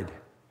tenderhearted,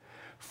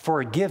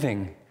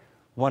 forgiving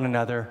one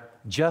another,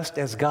 just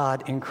as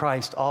God in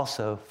Christ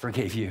also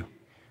forgave you.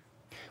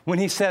 When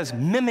he says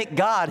mimic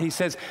God, he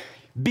says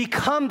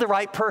become the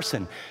right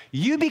person.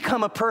 You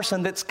become a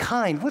person that's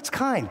kind. What's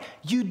kind?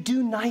 You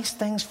do nice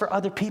things for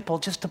other people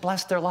just to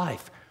bless their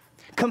life.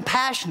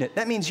 Compassionate,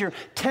 that means you're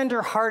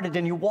tender-hearted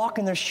and you walk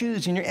in their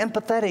shoes and you're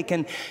empathetic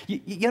and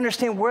you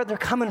understand where they're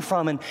coming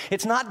from, and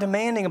it's not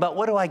demanding about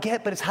what do I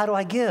get, but it's how do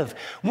I give.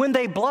 When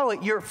they blow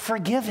it, you're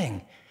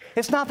forgiving.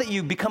 It's not that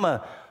you become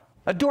a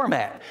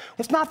doormat.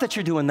 It's not that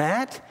you're doing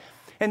that.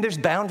 And there's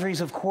boundaries,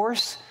 of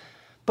course,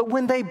 but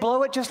when they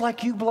blow it just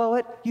like you blow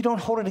it, you don't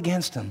hold it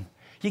against them.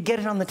 You get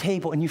it on the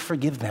table and you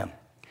forgive them.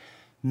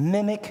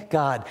 Mimic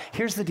God.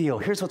 Here's the deal.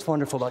 Here's what's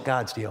wonderful about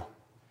God's deal.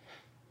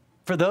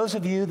 For those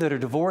of you that are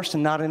divorced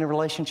and not in a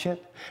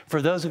relationship,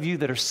 for those of you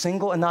that are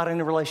single and not in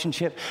a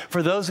relationship,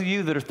 for those of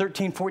you that are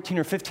 13, 14,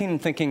 or 15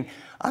 and thinking,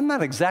 I'm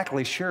not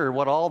exactly sure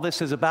what all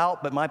this is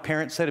about, but my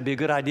parents said it'd be a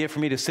good idea for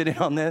me to sit in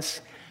on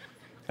this,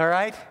 all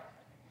right?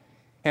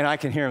 And I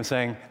can hear them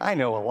saying, I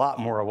know a lot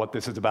more of what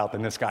this is about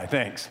than this guy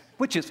thinks,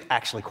 which is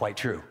actually quite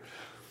true.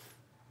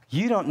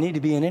 You don't need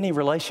to be in any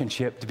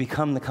relationship to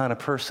become the kind of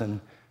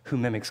person who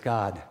mimics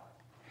God.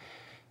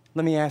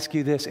 Let me ask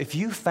you this. If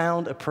you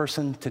found a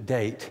person to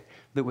date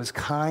that was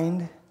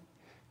kind,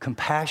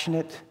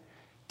 compassionate,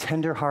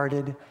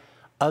 tender-hearted,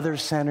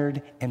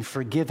 other-centered, and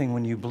forgiving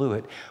when you blew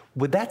it,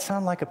 would that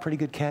sound like a pretty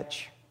good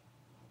catch?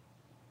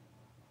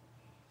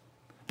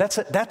 That's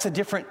a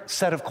different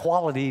set of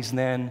qualities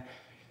than,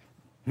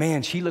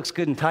 man, she looks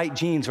good in tight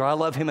jeans, or I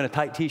love him in a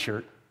tight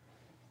t-shirt,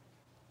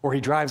 or he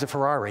drives a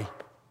Ferrari.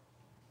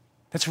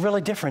 That's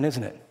really different,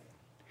 isn't it?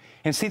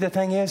 And see, the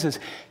thing is,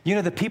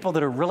 the people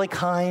that are really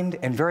kind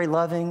and very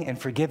loving and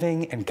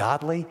forgiving and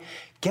godly,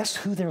 guess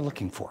who they're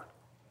looking for?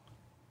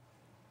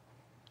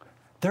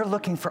 They're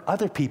looking for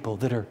other people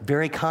that are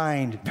very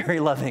kind, very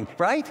loving,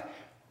 right?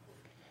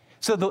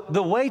 So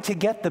the way to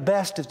get the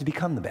best is to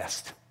become the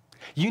best.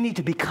 You need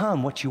to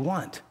become what you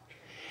want.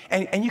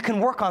 And you can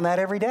work on that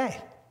every day.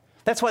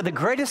 That's why the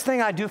greatest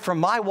thing I do for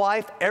my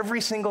wife every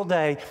single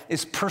day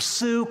is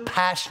pursue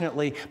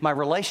passionately my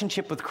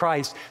relationship with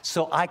Christ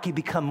so I can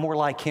become more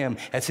like him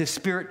as his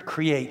Spirit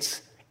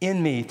creates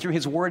in me through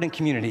his word and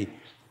community,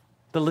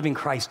 the living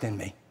Christ in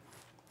me.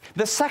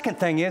 The second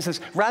thing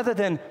is rather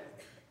than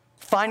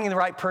finding the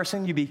right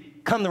person, you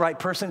become the right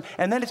person,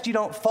 and then if you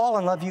don't fall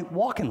in love, you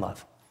walk in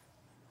love.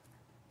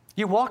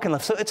 You walk in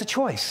love, so it's a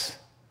choice.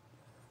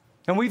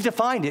 And we've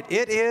defined it.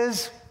 It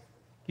is,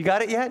 you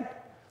got it yet?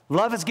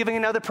 Love is giving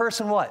another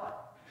person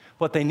what?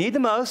 What they need the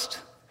most,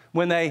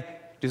 when they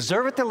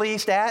deserve it the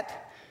least,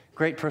 at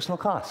great personal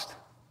cost.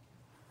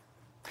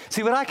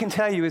 See, what I can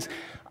tell you is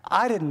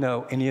I didn't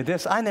know any of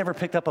this. I never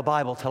picked up a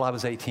Bible till I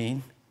was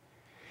 18.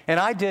 And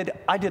I did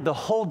the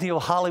whole deal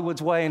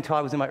Hollywood's way until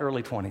I was in my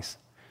early 20s.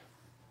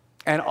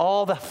 And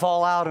all the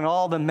fallout and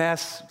all the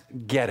mess,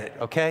 get it,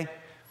 okay?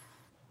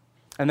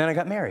 And then I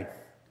got married.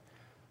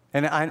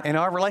 And in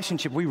our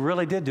relationship, we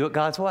really did do it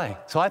God's way.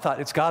 So I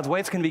thought, it's God's way,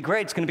 it's going to be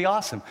great, it's going to be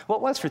awesome. Well,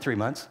 it was for 3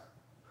 months.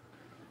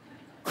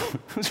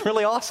 It was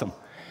really awesome.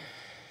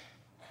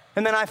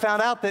 And then I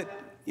found out that,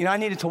 I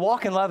needed to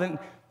walk in love, and,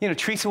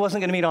 Teresa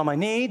wasn't going to meet all my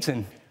needs,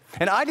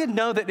 and I didn't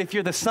know that if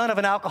you're the son of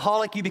an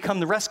alcoholic, you become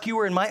the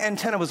rescuer, and my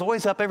antenna was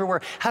always up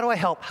everywhere. How do I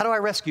help? How do I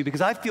rescue? Because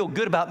I feel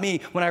good about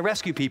me when I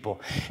rescue people.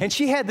 And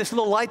she had this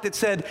little light that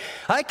said,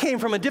 I came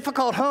from a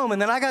difficult home,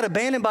 and then I got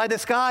abandoned by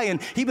this guy,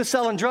 and he was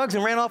selling drugs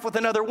and ran off with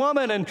another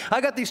woman, and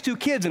I got these 2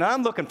 kids, and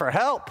I'm looking for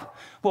help.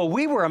 Well,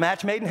 we were a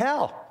match made in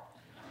hell.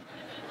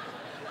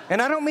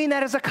 And I don't mean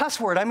that as a cuss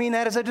word. I mean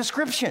that as a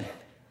description.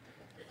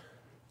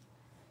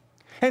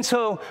 And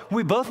so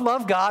we both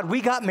love God.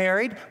 We got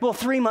married. Well,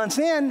 3 months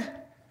in,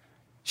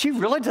 she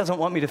really doesn't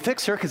want me to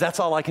fix her because that's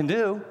all I can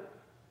do.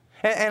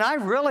 And I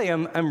really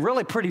am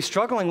really pretty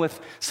struggling with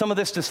some of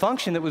this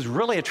dysfunction that was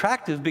really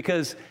attractive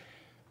because,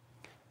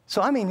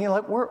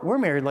 we're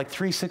married like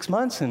 6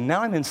 months, and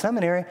now I'm in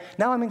seminary.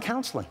 Now I'm in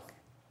counseling.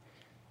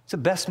 It's the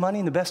best money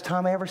and the best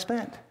time I ever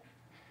spent.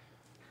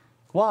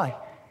 Why?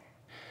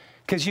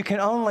 Because you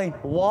can only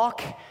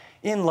walk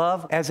in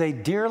love as a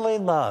dearly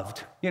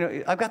loved.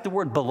 I've got the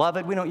word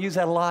beloved. We don't use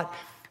that a lot.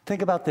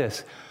 Think about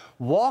this.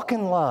 Walk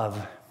in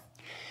love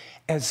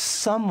as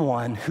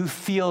someone who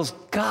feels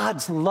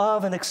God's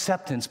love and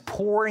acceptance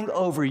pouring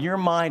over your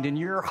mind and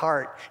your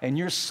heart and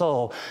your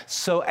soul.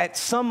 So at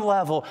some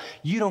level,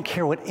 you don't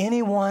care what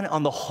anyone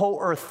on the whole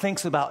earth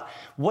thinks about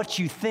what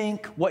you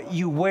think, what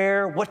you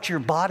wear, what your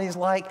body's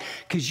like,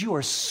 because you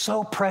are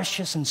so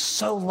precious and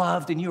so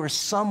loved, and you are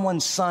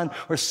someone's son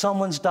or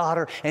someone's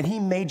daughter, and he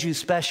made you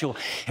special.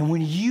 And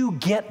when you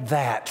get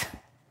that,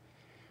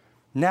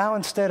 now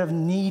instead of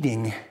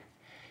needing,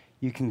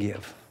 you can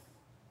give.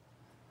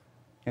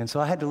 And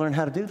so I had to learn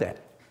how to do that.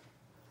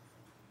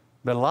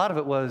 But a lot of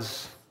it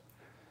was,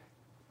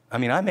 I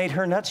made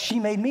her nuts, she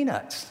made me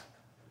nuts.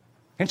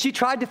 And she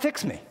tried to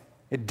fix me.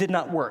 It did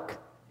not work.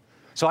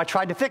 So I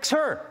tried to fix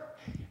her.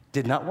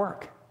 Did not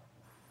work.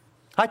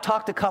 I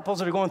talk to couples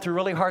that are going through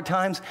really hard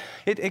times.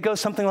 It goes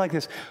something like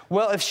this.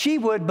 Well, if she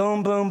would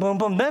boom, boom, boom,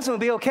 boom, then it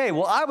would be okay.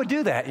 Well, I would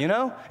do that,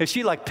 If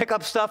she pick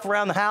up stuff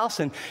around the house.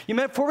 And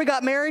before we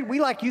got married,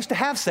 we used to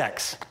have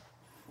sex.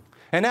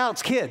 And now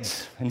it's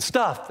kids and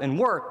stuff and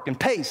work and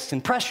pace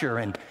and pressure.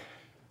 And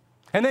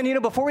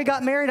then, before we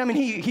got married,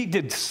 he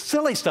did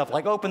silly stuff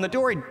like open the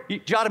door. He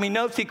jotted me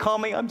notes. He'd call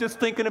me. I'm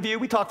just thinking of you.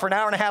 We talked for an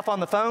hour and a half on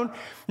the phone.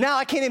 Now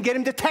I can't even get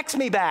him to text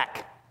me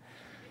back.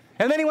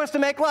 And then he wants to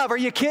make love. Are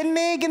you kidding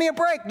me? Give me a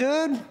break,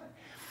 dude.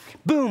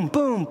 Boom,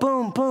 boom,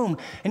 boom, boom.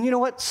 And you know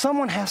what?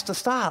 Someone has to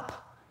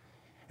stop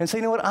and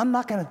say, I'm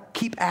not going to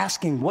keep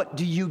asking, what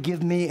do you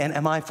give me and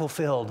am I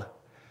fulfilled?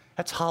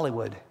 That's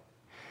Hollywood.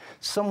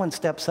 Someone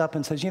steps up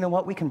and says,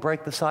 we can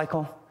break the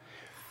cycle.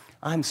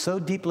 I'm so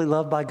deeply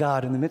loved by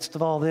God in the midst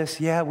of all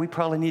this. Yeah, we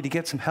probably need to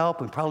get some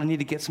help. We probably need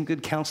to get some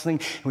good counseling.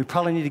 And we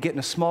probably need to get in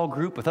a small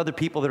group with other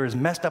people that are as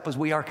messed up as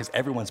we are, because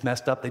everyone's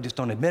messed up. They just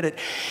don't admit it.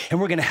 And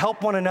we're going to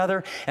help one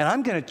another. And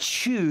I'm going to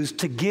choose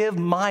to give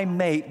my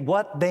mate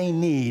what they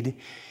need,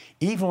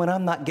 even when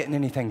I'm not getting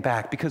anything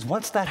back. Because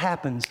once that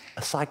happens,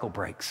 a cycle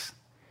breaks.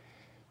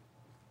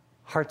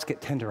 Hearts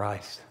get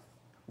tenderized.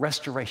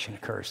 Restoration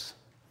occurs.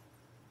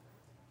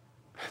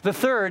 The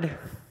third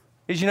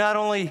is you not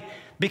only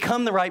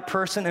become the right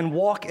person and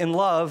walk in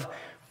love,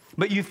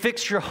 but you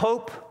fix your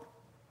hope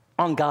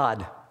on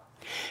God,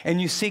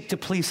 and you seek to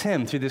please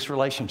him through this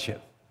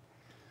relationship.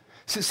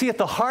 So see, at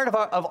the heart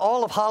of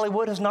all of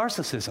Hollywood is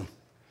narcissism.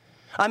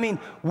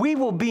 We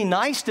will be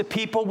nice to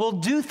people, we'll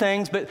do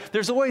things, but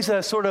there's always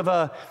a sort of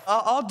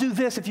I'll do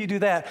this if you do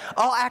that.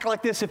 I'll act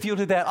like this if you'll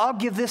do that. I'll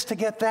give this to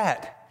get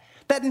that.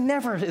 That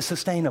never is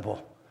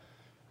sustainable.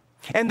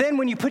 And then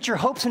when you put your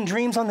hopes and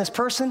dreams on this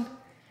person,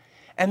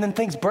 and then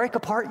things break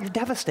apart, you're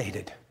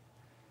devastated.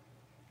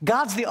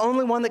 God's the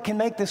only one that can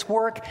make this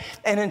work.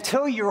 And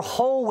until you're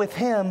whole with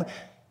him,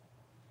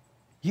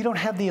 you don't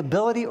have the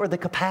ability or the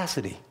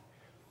capacity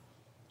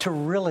to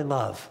really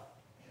love.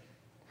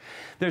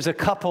 There's a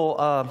couple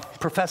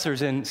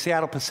professors in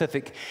Seattle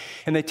Pacific,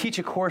 and they teach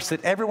a course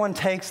that everyone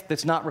takes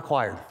that's not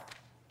required.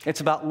 It's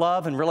about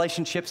love and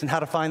relationships and how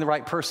to find the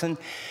right person.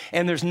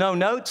 And there's no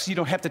notes. You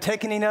don't have to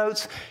take any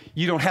notes.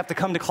 You don't have to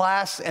come to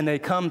class, and they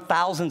come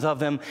thousands of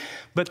them.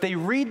 But they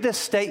read this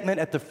statement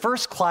at the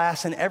first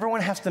class, and everyone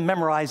has to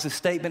memorize the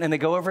statement, and they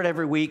go over it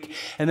every week.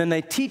 And then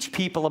they teach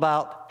people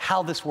about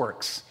how this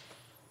works.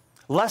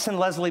 Lesson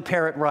Leslie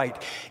Parrott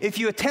Wright. If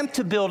you attempt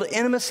to build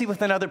intimacy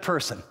with another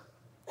person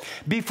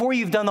before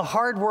you've done the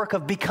hard work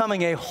of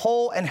becoming a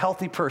whole and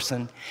healthy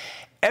person,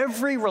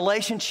 every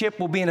relationship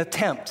will be an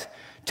attempt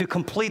to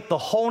complete the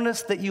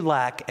wholeness that you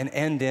lack and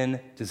end in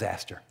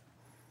disaster.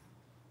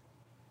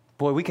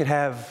 Boy, we could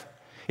have,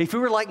 if we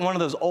were like one of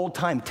those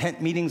old-time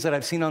tent meetings that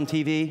I've seen on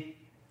TV,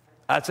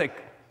 I'd say,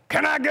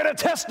 can I get a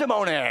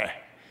testimony?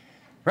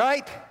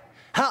 Right?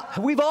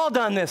 We've all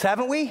done this,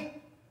 haven't we?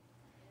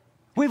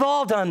 We've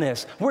all done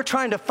this. We're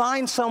trying to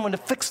find someone to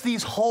fix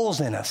these holes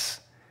in us.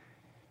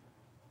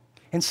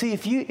 And see,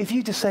 if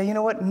you just say, you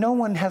know what, no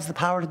one has the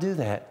power to do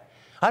that.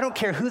 I don't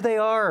care who they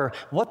are or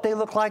what they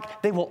look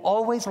like, they will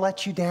always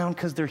let you down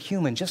because they're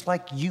human, just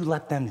like you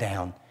let them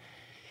down.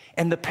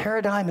 And the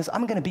paradigm is,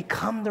 I'm going to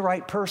become the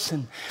right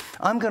person.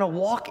 I'm going to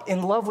walk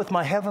in love with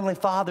my Heavenly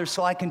Father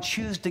so I can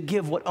choose to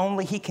give what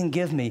only He can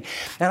give me.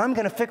 And I'm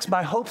going to fix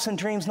my hopes and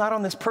dreams not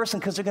on this person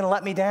because they're going to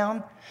let me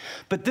down,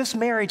 but this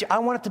marriage, I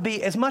want it to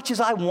be, as much as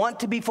I want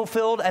to be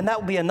fulfilled, and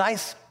that will be a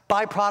nice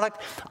byproduct,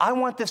 I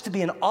want this to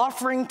be an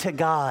offering to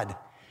God.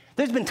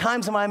 There's been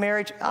times in my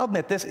marriage, I'll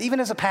admit this, even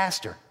as a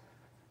pastor,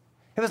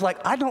 it was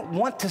like, I don't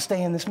want to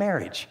stay in this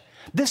marriage.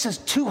 This is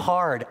too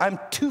hard. I'm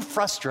too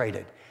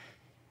frustrated.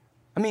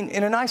 I mean,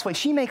 in a nice way,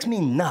 she makes me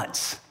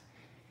nuts.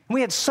 We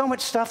had so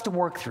much stuff to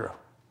work through.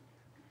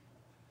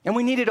 And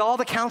we needed all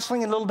the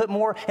counseling and a little bit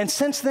more. And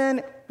since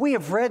then, we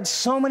have read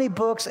so many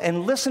books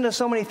and listened to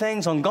so many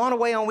things and gone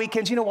away on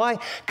weekends. You know why?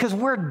 Because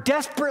we're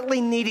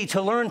desperately needy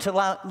to learn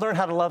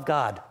how to love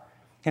God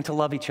and to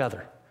love each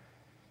other.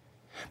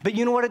 But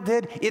you know what it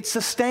did? It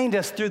sustained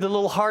us through the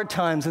little hard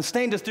times, and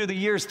sustained us through the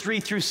years 3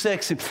 through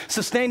 6, and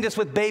sustained us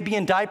with baby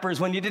and diapers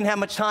when you didn't have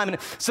much time, and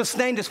it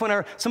sustained us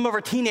when some of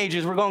our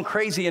teenagers were going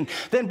crazy. And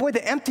then, boy,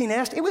 the empty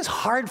nest, it was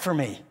hard for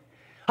me.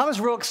 I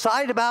was real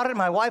excited about it.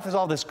 My wife was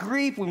all this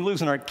grief. We were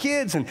losing our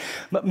kids, and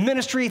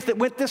ministry that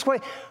went this way.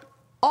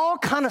 All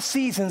kind of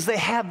seasons, they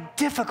have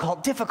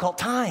difficult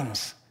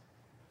times.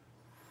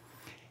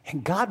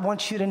 And God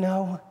wants you to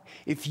know,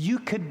 if you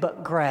could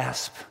but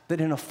grasp that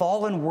in a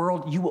fallen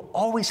world, you will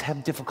always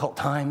have difficult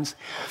times.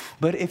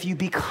 But if you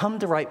become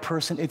the right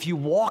person, if you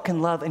walk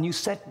in love and you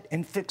set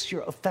and fix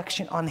your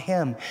affection on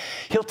Him,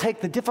 He'll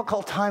take the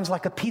difficult times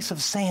like a piece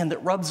of sand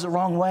that rubs the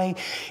wrong way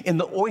in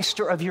the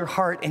oyster of your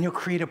heart, and you'll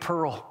create a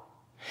pearl.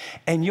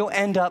 And you'll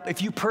end up,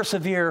 if you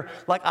persevere,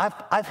 like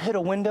I've hit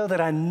a window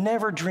that I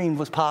never dreamed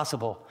was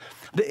possible.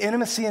 The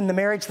intimacy in the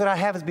marriage that I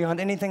have is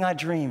beyond anything I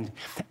dreamed.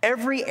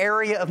 Every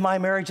area of my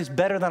marriage is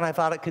better than I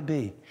thought it could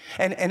be.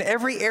 And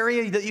every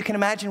area that you can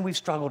imagine we've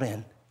struggled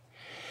in.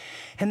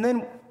 And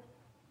then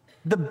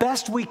the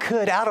best we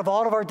could out of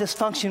all of our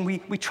dysfunction,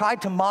 we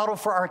tried to model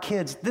for our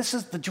kids. This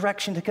is the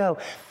direction to go.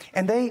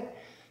 And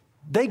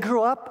they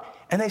grew up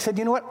and they said,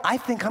 you know what? I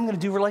think I'm going to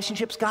do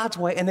relationships God's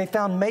way. And they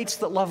found mates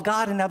that love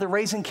God, and now they're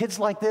raising kids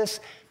like this.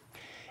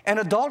 And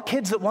adult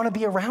kids that want to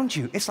be around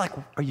you. It's like,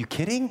 are you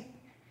kidding?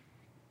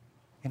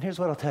 And here's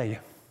what I'll tell you.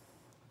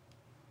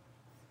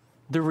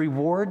 The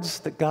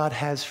rewards that God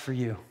has for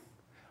you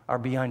are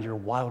beyond your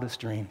wildest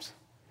dreams.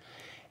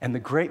 And the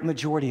great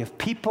majority of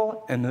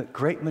people and the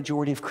great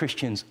majority of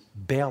Christians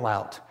bail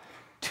out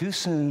too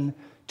soon,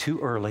 too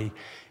early,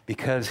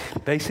 because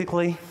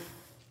basically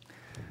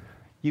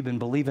you've been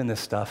believing this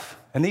stuff.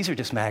 And these are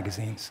just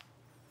magazines.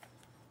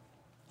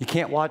 You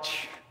can't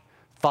watch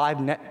 5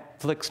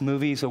 Netflix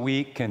movies a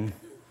week and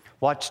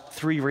watch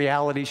 3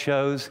 reality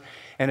shows,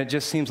 and it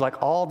just seems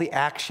like all the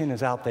action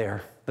is out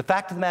there. The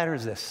fact of the matter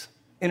is this,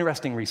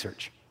 interesting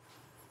research.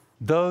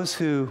 Those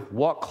who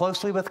walk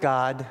closely with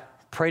God,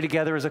 pray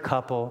together as a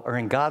couple, are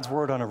in God's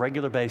Word on a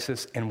regular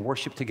basis, and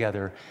worship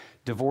together,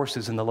 divorce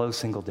is in the low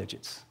single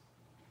digits.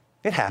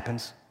 It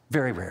happens,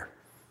 very rare.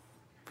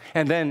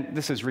 And then,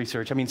 this is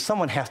research. I mean,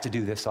 someone has to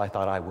do this, so I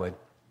thought I would.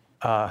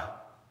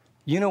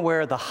 You know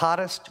where the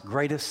hottest,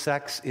 greatest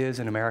sex is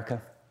in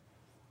America?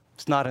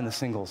 It's not in the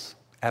singles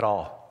at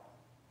all.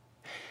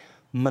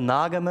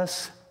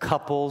 Monogamous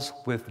couples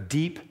with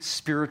deep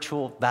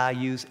spiritual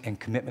values and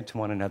commitment to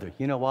one another.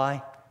 You know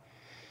why?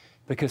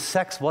 Because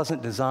sex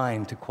wasn't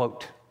designed to,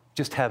 quote,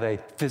 just have a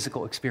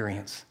physical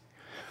experience.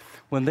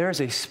 When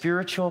there's a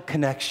spiritual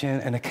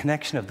connection and a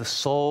connection of the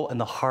soul and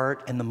the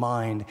heart and the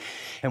mind,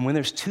 and when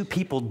there's 2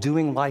 people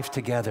doing life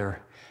together,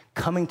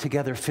 coming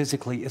together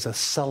physically is a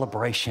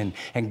celebration.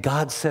 And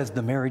God says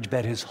the marriage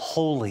bed is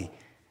holy.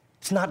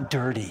 It's not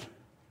dirty.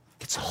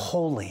 It's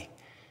holy.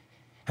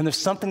 And there's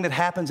something that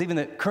happens, even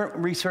the current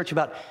research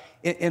about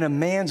in a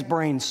man's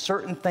brain,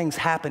 certain things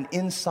happen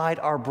inside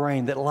our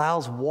brain that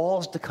allows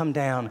walls to come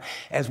down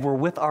as we're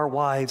with our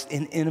wives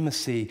in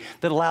intimacy,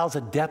 that allows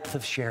a depth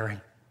of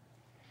sharing.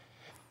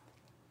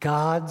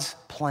 God's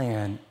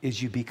plan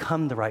is you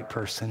become the right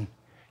person,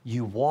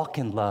 you walk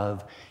in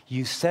love,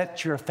 you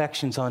set your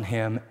affections on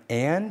him,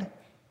 and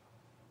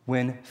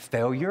when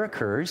failure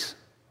occurs,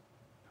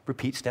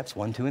 repeat steps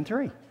 1, 2, and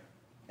 3.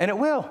 And it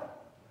will.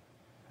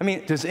 I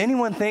mean, does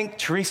anyone think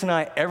Teresa and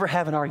I ever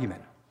have an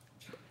argument?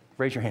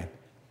 Raise your hand.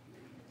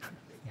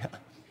 Yeah.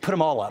 Put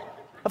them all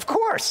up. Of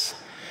course.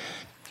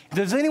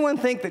 Does anyone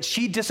think that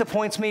she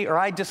disappoints me or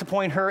I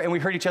disappoint her and we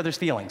hurt each other's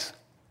feelings?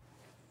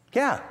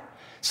 Yeah.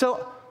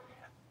 So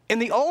in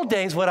the old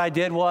days, what I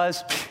did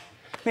was,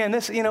 man,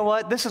 this, you know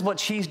what? This is what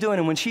she's doing,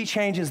 and when she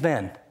changes,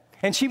 then.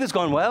 And she was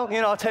going, well,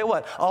 I'll tell you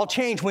what, I'll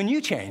change when you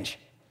change.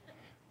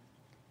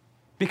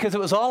 Because it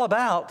was all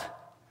about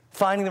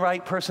finding the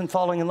right person,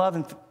 falling in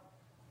love.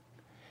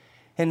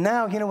 And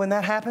now, when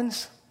that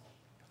happens,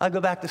 I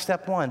go back to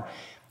step 1.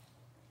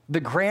 The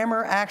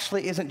grammar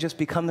actually isn't just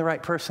become the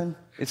right person.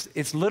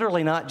 It's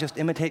literally not just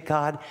imitate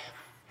God.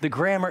 The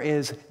grammar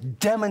is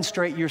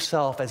demonstrate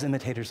yourself as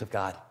imitators of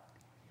God.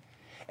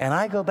 And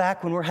I go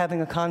back when we're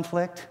having a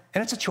conflict,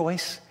 and it's a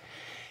choice,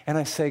 and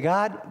I say,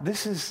 God,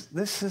 this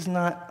is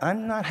not,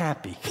 I'm not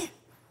happy.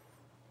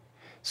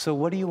 So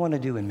what do you want to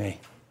do in me?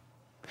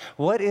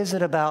 What is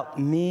it about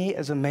me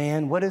as a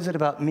man? What is it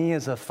about me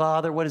as a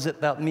father? What is it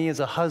about me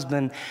as a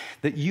husband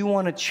that you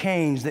want to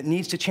change, that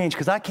needs to change?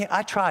 Because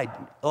I tried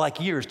like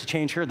years to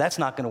change her. That's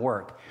not going to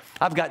work.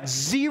 I've got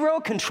zero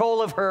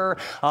control of her,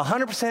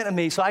 100% of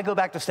me. So I go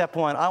back to step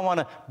 1. I want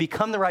to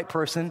become the right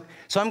person.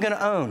 So I'm going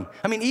to own.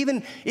 I mean,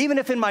 even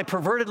if in my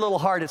perverted little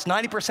heart, it's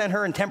 90%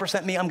 her and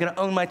 10% me, I'm going to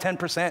own my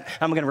 10%.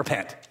 I'm going to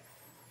repent.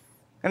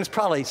 And it's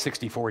probably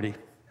 60-40.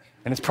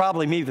 And it's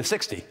probably me the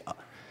 60.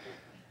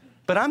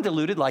 But I'm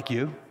deluded like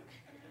you.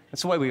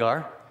 That's the way we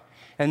are.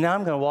 And now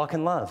I'm going to walk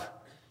in love.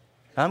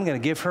 I'm going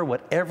to give her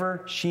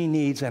whatever she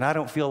needs, and I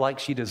don't feel like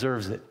she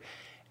deserves it.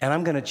 And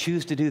I'm going to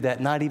choose to do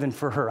that, not even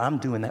for her. I'm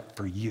doing that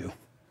for you.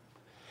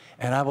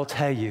 And I will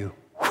tell you,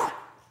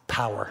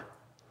 power,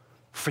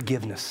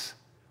 forgiveness,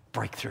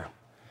 breakthrough.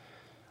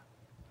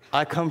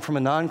 I come from a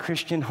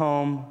non-Christian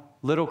home,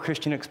 little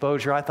Christian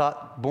exposure. I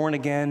thought born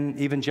again,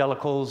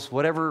 evangelicals,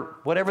 whatever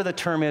the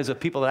term is of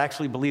people that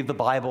actually believe the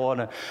Bible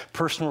and a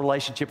personal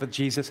relationship with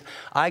Jesus.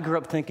 I grew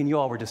up thinking you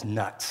all were just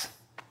nuts,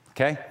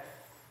 okay?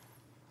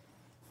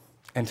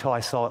 Until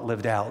I saw it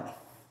lived out.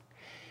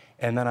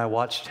 And then I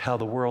watched how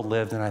the world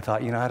lived, and I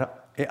thought,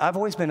 I've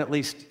always been at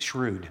least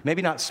shrewd.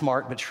 Maybe not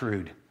smart, but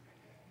shrewd.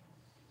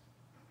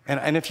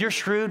 And if you're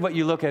shrewd, what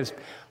you look at is,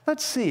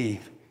 let's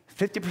see,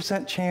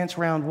 50% chance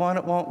round 1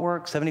 it won't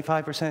work,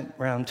 75%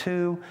 round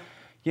 2.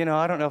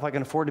 I don't know if I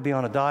can afford to be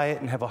on a diet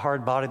and have a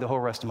hard body the whole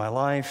rest of my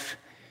life.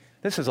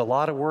 This is a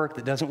lot of work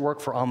that doesn't work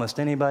for almost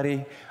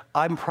anybody.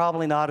 I'm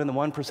probably not in the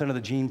 1% of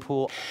the gene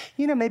pool.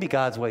 Maybe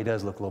God's way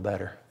does look a little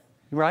better,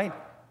 right?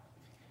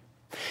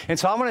 And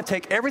so I want to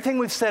take everything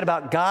we've said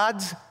about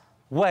God's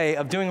way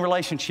of doing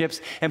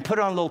relationships and put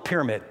it on a little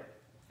pyramid.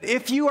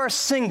 If you are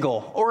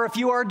single or if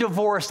you are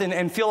divorced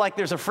and feel like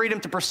there's a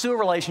freedom to pursue a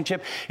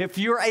relationship, if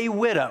you're a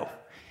widow.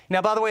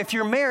 Now, by the way, if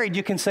you're married,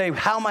 you can say,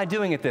 how am I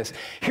doing at this?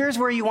 Here's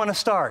where you want to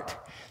start.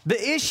 The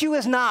issue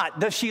is not,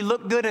 does she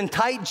look good in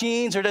tight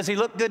jeans or does he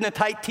look good in a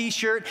tight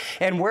t-shirt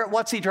and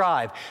what's he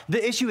drive?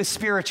 The issue is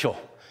spiritual.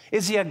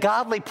 Is he a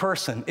godly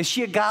person? Is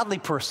she a godly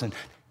person?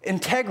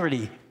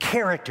 Integrity,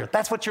 character,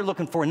 that's what you're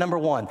looking for, number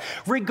 1.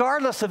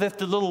 Regardless of if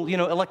the little,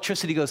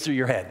 electricity goes through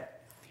your head.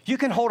 You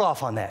can hold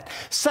off on that.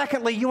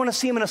 Secondly, you want to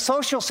see them in a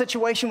social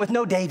situation with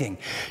no dating.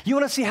 You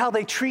want to see how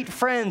they treat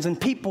friends and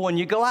people when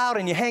you go out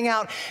and you hang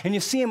out and you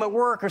see them at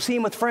work or see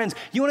them with friends.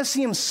 You want to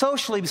see them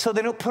socially so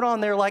they don't put on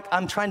their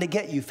I'm trying to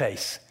get you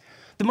face.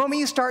 The moment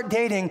you start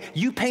dating,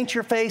 you paint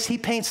your face, he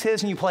paints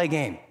his, and you play a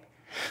game.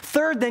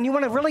 Third, then you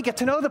want to really get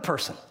to know the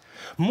person.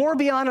 More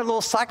beyond a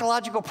little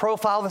psychological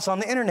profile that's on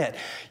the internet.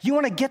 You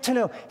want to get to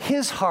know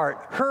his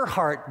heart, her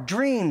heart,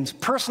 dreams,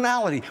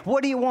 personality.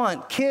 What do you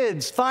want?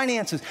 Kids,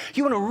 finances.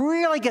 You want to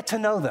really get to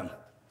know them.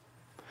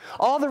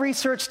 All the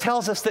research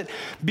tells us that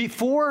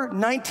before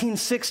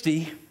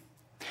 1960,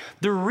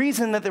 the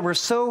reason that there were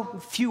so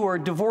fewer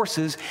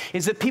divorces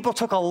is that people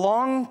took a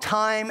long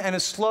time and a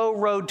slow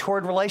road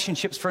toward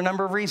relationships for a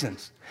number of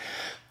reasons.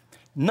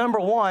 Number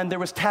 1, there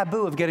was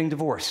taboo of getting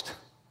divorced.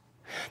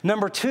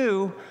 Number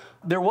 2,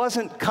 there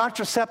wasn't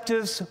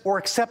contraceptives or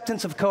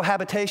acceptance of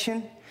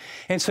cohabitation.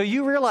 And so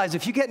you realize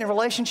if you get in a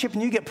relationship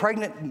and you get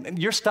pregnant,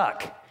 you're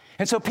stuck.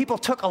 And so people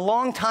took a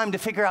long time to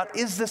figure out,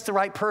 is this the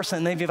right person?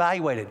 And they've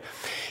evaluated.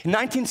 In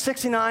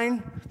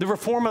 1969, the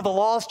reform of the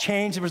laws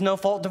changed. There was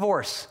no-fault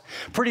divorce.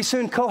 Pretty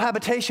soon,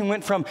 cohabitation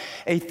went from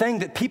a thing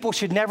that people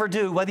should never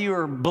do, whether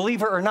you're a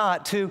believer or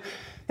not, to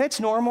it's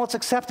normal, it's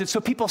accepted.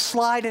 So people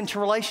slide into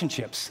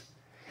relationships.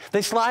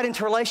 They slide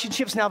into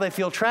relationships, now they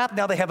feel trapped,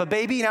 now they have a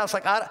baby, now it's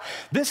like,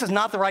 this is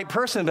not the right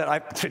person,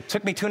 but it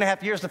took me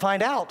 2.5 years to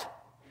find out.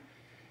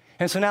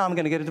 And so now I'm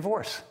going to get a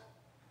divorce.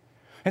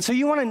 And so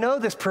you want to know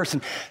this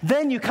person.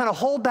 Then you kind of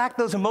hold back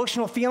those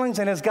emotional feelings,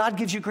 and as God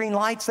gives you green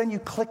lights, then you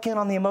click in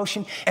on the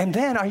emotion. And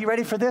then, are you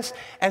ready for this?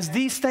 As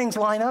these things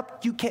line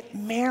up, you get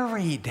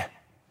married.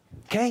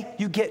 Okay?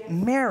 You get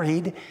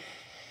married,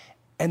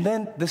 and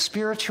then the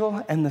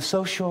spiritual and the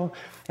social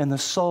and the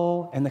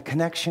soul and the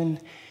connection,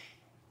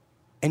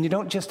 and you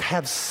don't just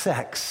have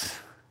sex,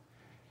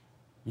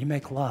 you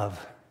make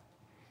love.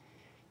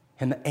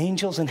 And the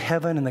angels in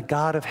heaven and the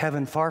God of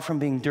heaven, far from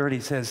being dirty,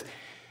 says,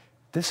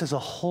 this is a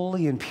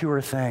holy and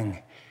pure thing.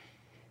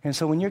 And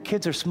so when your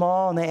kids are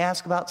small and they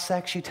ask about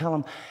sex, you tell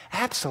them,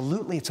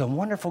 absolutely, it's a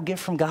wonderful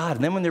gift from God.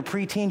 And then when they're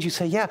preteens, you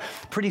say, yeah,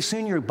 pretty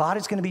soon your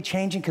body's going to be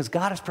changing because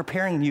God is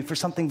preparing you for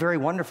something very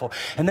wonderful.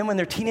 And then when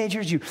they're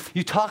teenagers,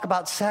 you talk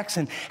about sex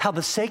and how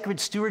the sacred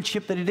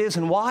stewardship that it is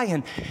and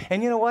why.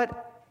 And you know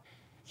what?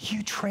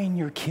 You train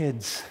your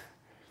kids.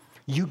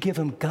 You give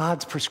them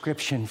God's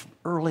prescription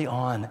early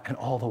on and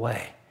all the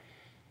way.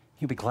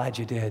 You'll be glad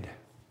you did.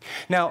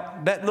 Now,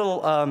 that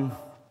little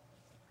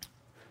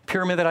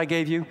pyramid that I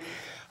gave you,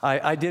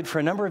 I did for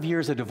a number of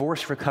years a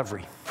divorce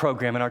recovery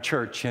program in our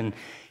church, and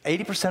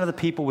 80% of the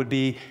people would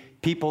be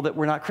people that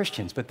were not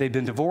Christians, but they'd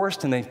been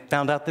divorced and they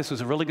found out this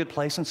was a really good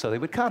place, and so they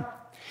would come.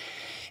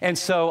 And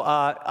so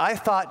I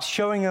thought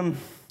showing them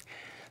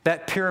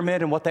that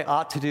pyramid and what they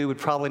ought to do would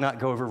probably not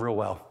go over real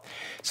well.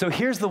 So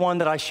here's the one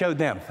that I showed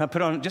them. I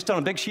put on just on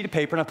a big sheet of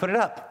paper, and I put it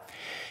up.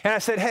 And I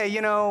said, hey,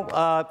 you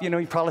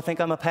probably think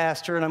I'm a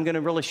pastor, and I'm going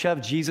to really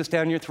shove Jesus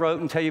down your throat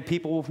and tell you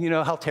people,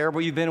 how terrible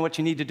you've been and what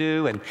you need to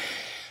do. And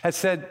I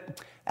said,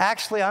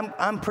 actually,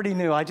 I'm pretty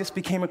new. I just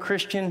became a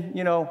Christian,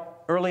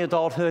 early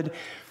adulthood.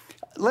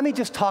 Let me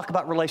just talk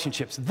about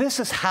relationships. This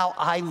is how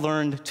I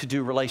learned to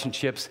do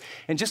relationships.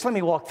 And just let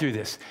me walk through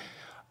this.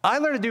 I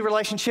learned to do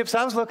relationships.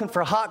 I was looking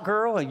for a hot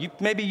girl, and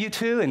maybe you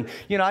too. And,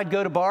 I'd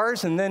go to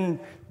bars, and then,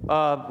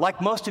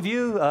 like most of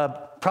you,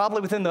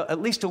 probably within at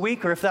least a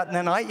week, or if that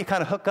night, you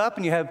kind of hook up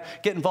and you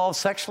get involved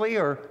sexually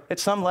or at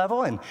some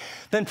level. And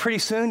then pretty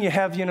soon you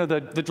have,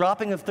 the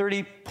dropping of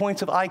 30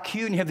 points of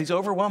IQ, and you have these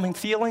overwhelming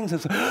feelings.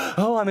 And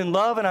oh, I'm in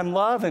love, and I'm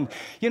love. And,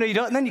 and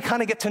then you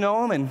kind of get to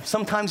know them. And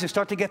sometimes you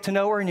start to get to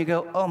know her, and you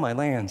go, oh, my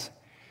lands.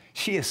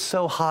 She is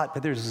so hot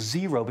that there's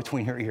 0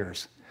 between her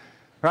ears.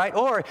 Right?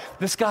 Or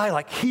this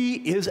guy, he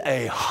is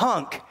a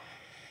hunk.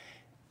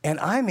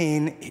 And I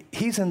mean,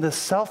 he's in the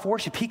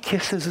self-worship. He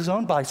kisses his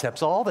own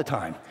biceps all the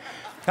time.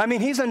 I mean,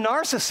 he's a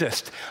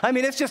narcissist. I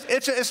mean,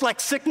 it's like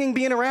sickening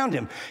being around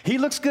him. He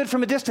looks good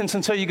from a distance,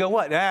 and so you go,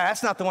 what?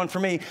 That's not the one for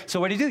me.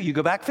 So what do? You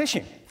go back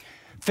fishing.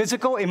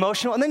 Physical,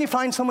 emotional, and then you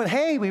find someone,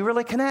 hey, we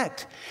really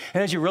connect.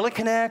 And as you really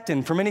connect,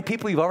 and for many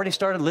people, you've already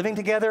started living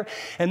together,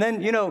 and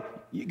then,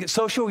 you get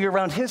social, you're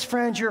around his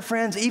friends, your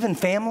friends, even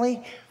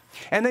family.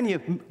 And then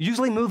you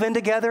usually move in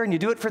together, and you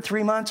do it for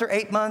 3 months or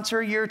 8 months or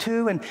a year or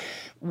two. And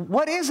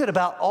what is it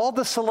about all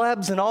the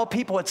celebs and all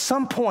people? At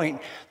some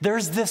point,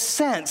 there's this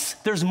sense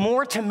there's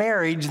more to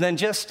marriage than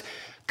just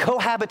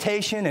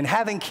cohabitation and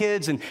having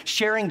kids and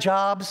sharing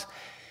jobs.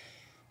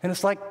 And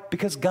it's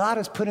because God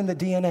has put in the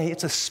DNA,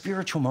 it's a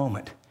spiritual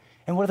moment.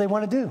 And what do they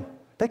want to do?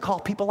 They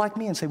call people like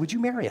me and say, would you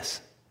marry us?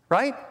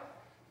 Right?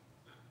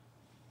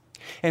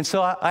 And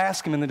so I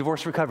asked him in the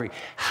divorce recovery,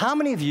 how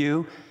many of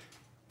you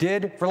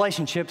did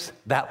relationships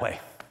that way,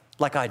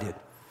 like I did?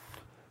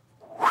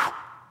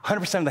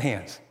 100% of the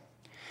hands.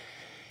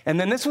 And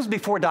then this was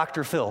before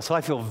Dr. Phil, so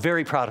I feel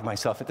very proud of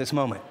myself at this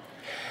moment.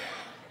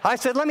 I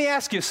said, let me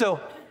ask you, so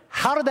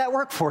how did that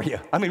work for you?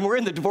 I mean, we're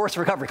in the divorce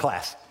recovery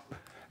class.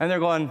 And they're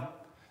going,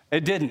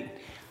 it didn't.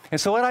 And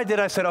so what I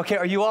did, I said, okay,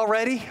 are you all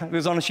ready? It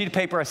was on a sheet of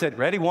paper. I said,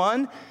 ready?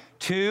 1,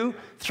 2,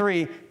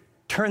 3.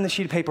 Turn the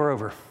sheet of paper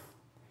over.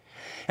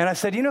 And I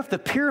said, if the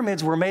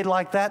pyramids were made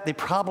like that, they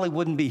probably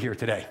wouldn't be here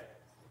today.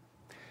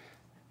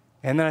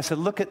 And then I said,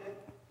 look at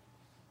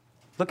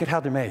how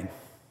they're made.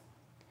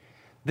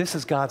 This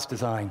is God's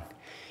design.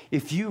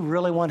 If you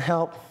really want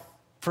help,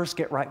 first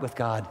get right with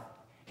God.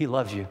 He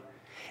loves you.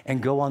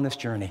 And go on this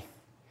journey.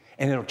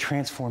 And it'll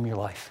transform your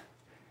life.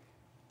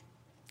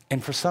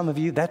 And for some of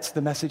you, that's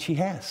the message he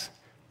has.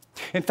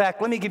 In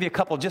fact, let me give you a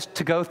couple just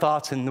to-go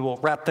thoughts, and we'll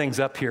wrap things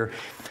up here.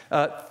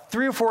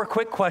 3 or 4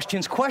 quick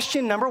questions.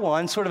 Question number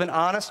 1, sort of an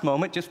honest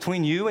moment just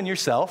between you and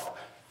yourself.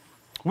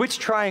 Which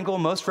triangle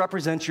most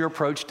represents your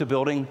approach to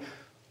building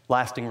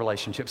lasting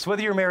relationships,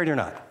 whether you're married or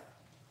not?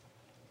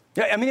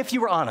 I mean, if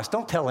you were honest,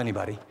 don't tell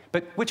anybody,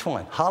 but which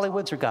one,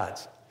 Hollywood's or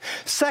God's?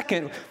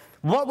 Second,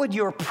 what would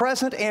your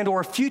present and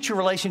or future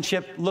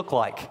relationship look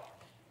like?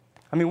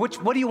 I mean,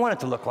 what do you want it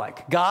to look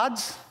like,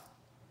 God's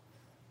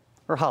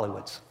or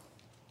Hollywood's?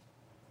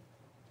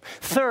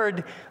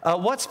 Third,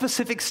 what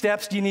specific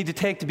steps do you need to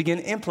take to begin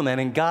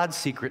implementing God's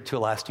secret to a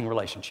lasting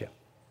relationship?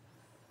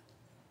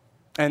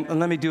 And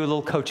let me do a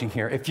little coaching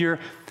here. If you're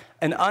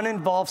an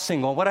uninvolved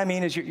single, what I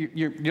mean is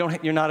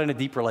you're not in a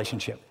deep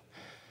relationship.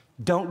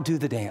 Don't do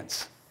the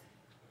dance.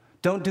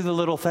 Don't do the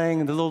little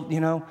thing,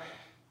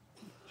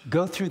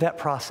 go through that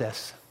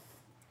process.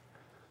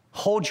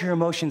 Hold your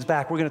emotions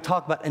back. We're going to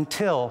talk about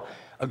until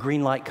a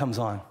green light comes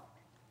on.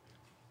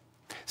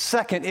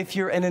 Second, if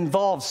you're an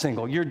involved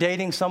single, you're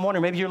dating someone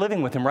or maybe you're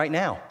living with him right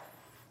now.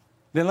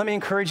 then let me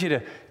encourage you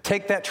to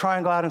take that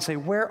triangle out and say,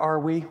 where are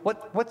we?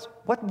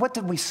 What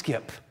did we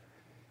skip?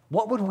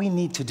 What would we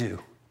need to do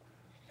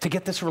to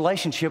get this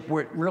relationship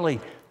where it really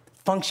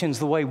functions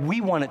the way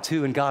we want it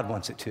to and God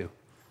wants it to?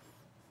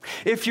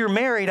 If you're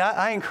married,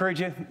 I encourage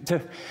you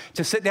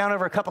to sit down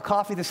over a cup of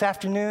coffee this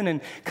afternoon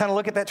and kind of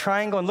look at that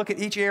triangle and look at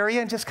each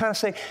area and just kind of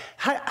say,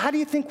 how do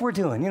you think we're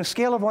doing? You know,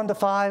 scale of 1 to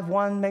 5,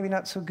 1 maybe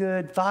not so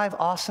good, 5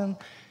 awesome.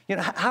 You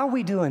know, how are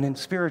we doing in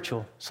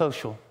spiritual,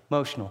 social,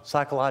 emotional,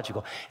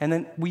 psychological? And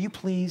then will you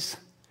please,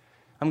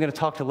 I'm going to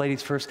talk to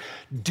ladies first,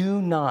 do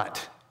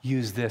not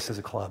use this as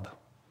a club.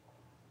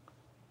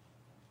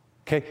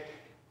 Okay?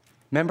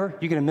 Remember,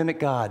 you're going to mimic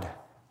God,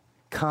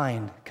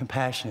 kind,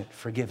 compassionate,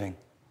 forgiving.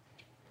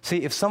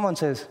 See, if someone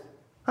says,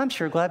 I'm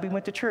sure glad we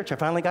went to church, I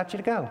finally got you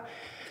to go.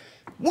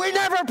 We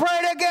never pray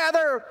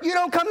together. You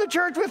don't come to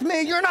church with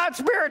me. You're not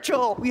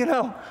spiritual. You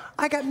know,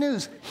 I got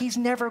news. He's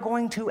never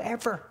going to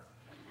ever.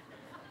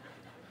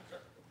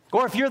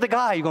 Or if you're the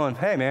guy, you're going,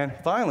 hey, man,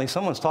 finally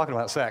someone's talking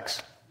about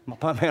sex.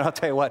 Man, I'll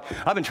tell you what,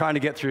 I've been trying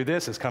to get through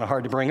this. It's kind of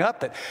hard to bring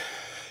up.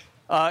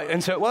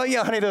 And so, well,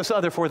 yeah, honey, those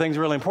other 4 things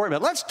are really important.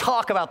 But let's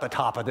talk about the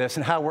top of this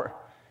and how we're...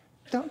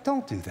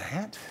 Don't do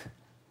that.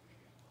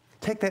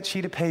 Take that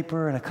sheet of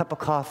paper and a cup of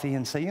coffee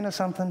and say, you know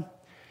something?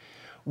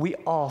 We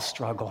all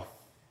struggle.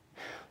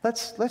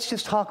 Let's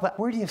just talk about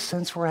where do you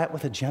sense we're at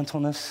with a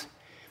gentleness?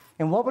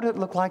 And what would it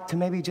look like to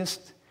maybe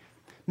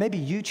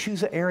you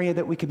choose an area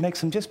that we could make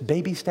some just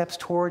baby steps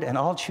toward, and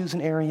I'll choose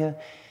an area.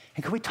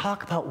 And could we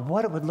talk about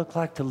what it would look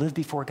like to live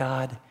before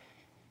God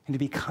and to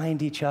be kind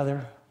to each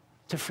other,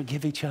 to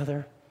forgive each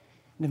other,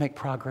 and to make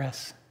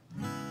progress?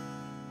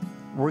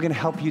 We're going to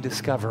help you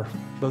discover,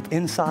 both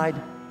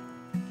inside,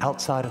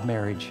 outside of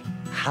marriage,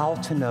 how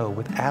to know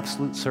with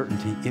absolute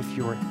certainty if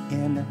you're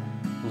in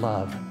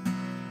love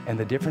and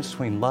the difference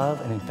between love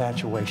and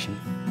infatuation.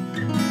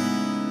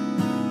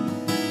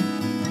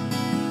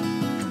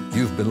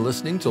 You've been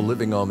listening to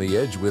Living on the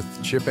Edge with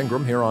Chip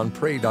Ingram here on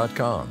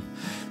Pray.com.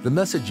 The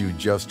message you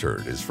just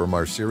heard is from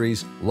our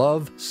series,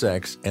 Love,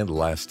 Sex, and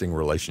Lasting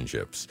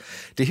Relationships.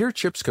 To hear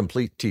Chip's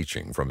complete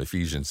teaching from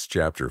Ephesians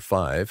chapter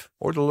 5,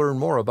 or to learn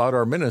more about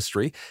our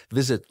ministry,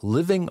 visit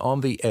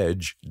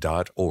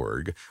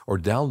livingontheedge.org or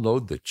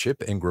download the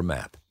Chip Ingram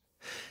app.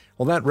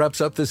 Well, that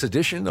wraps up this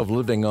edition of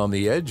Living on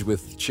the Edge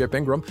with Chip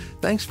Ingram.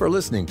 Thanks for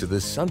listening to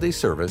this Sunday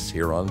service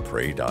here on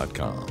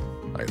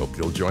Pray.com. I hope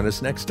you'll join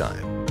us next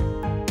time.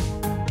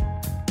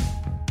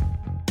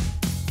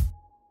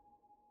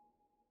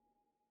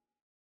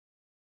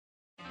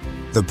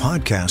 The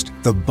podcast,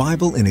 The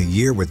Bible in a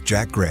Year with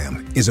Jack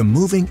Graham, is a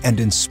moving and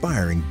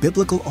inspiring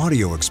biblical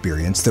audio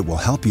experience that will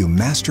help you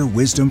master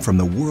wisdom from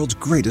the world's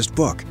greatest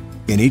book.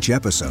 In each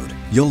episode,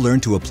 you'll learn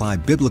to apply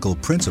biblical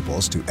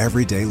principles to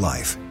everyday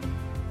life.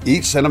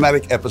 Each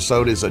cinematic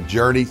episode is a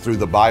journey through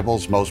the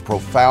Bible's most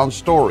profound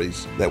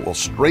stories that will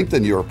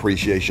strengthen your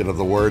appreciation of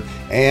the Word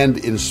and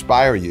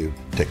inspire you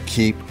to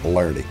keep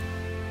learning.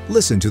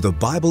 Listen to The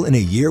Bible in a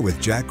Year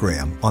with Jack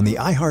Graham on the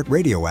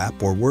iHeartRadio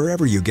app or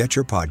wherever you get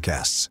your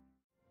podcasts.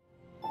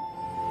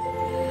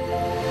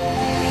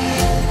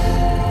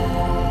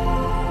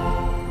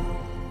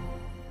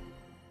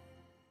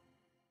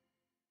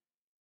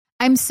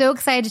 I'm so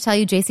excited to tell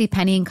you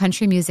JCPenney and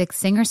country music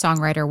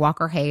singer-songwriter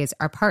Walker Hayes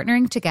are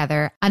partnering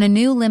together on a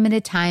new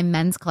limited-time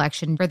men's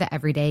collection for the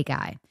everyday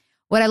guy.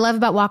 What I love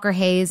about Walker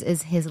Hayes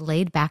is his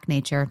laid-back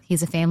nature.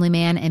 He's a family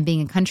man, and being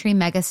a country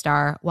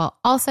megastar while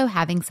also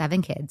having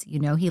 7 kids,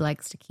 you know he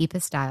likes to keep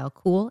his style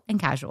cool and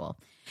casual.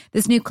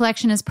 This new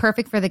collection is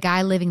perfect for the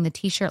guy living the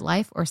t-shirt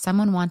life or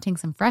someone wanting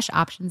some fresh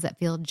options that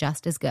feel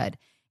just as good.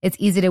 It's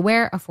easy to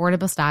wear,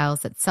 affordable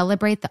styles that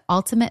celebrate the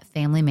ultimate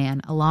family man,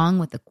 along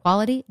with the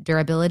quality,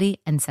 durability,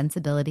 and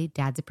sensibility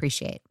dads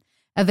appreciate.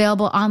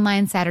 Available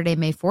online Saturday,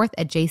 May 4th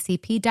at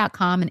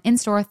jcp.com and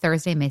in-store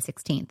Thursday, May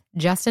 16th,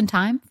 just in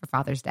time for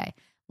Father's Day.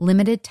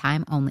 Limited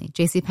time only.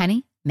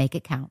 JCPenney, make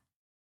it count.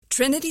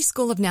 Trinity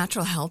School of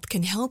Natural Health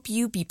can help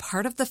you be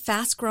part of the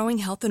fast-growing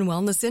health and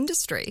wellness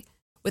industry.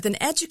 With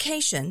an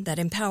education that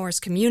empowers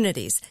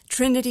communities,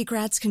 Trinity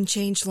grads can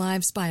change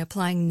lives by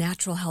applying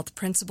natural health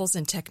principles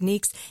and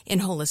techniques in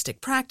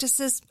holistic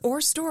practices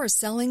or stores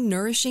selling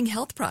nourishing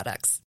health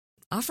products.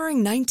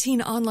 Offering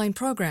 19 online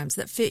programs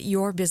that fit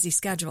your busy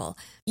schedule,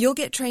 you'll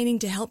get training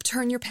to help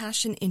turn your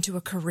passion into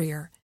a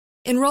career.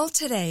 Enroll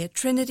today at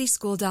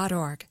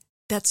trinityschool.org.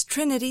 That's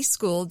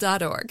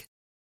trinityschool.org.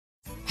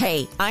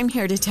 Hey, I'm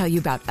here to tell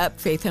you about Up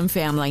Faith and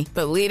Family,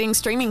 the leading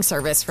streaming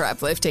service for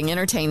uplifting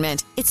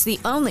entertainment. It's the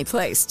only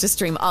place to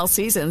stream all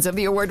seasons of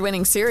the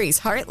award-winning series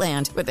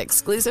Heartland with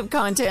exclusive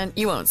content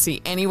you won't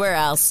see anywhere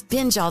else.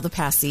 Binge all the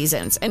past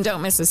seasons and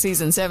don't miss the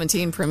season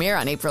 17 premiere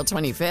on April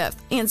 25th.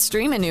 And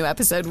stream a new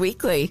episode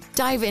weekly.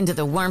 Dive into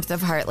the warmth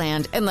of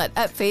Heartland and let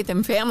Up Faith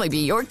and Family be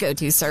your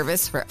go-to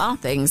service for all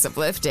things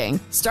uplifting.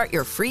 Start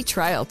your free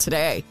trial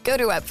today. Go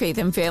to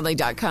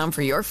upfaithandfamily.com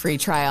for your free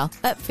trial.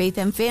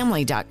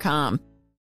 upfaithandfamily.com.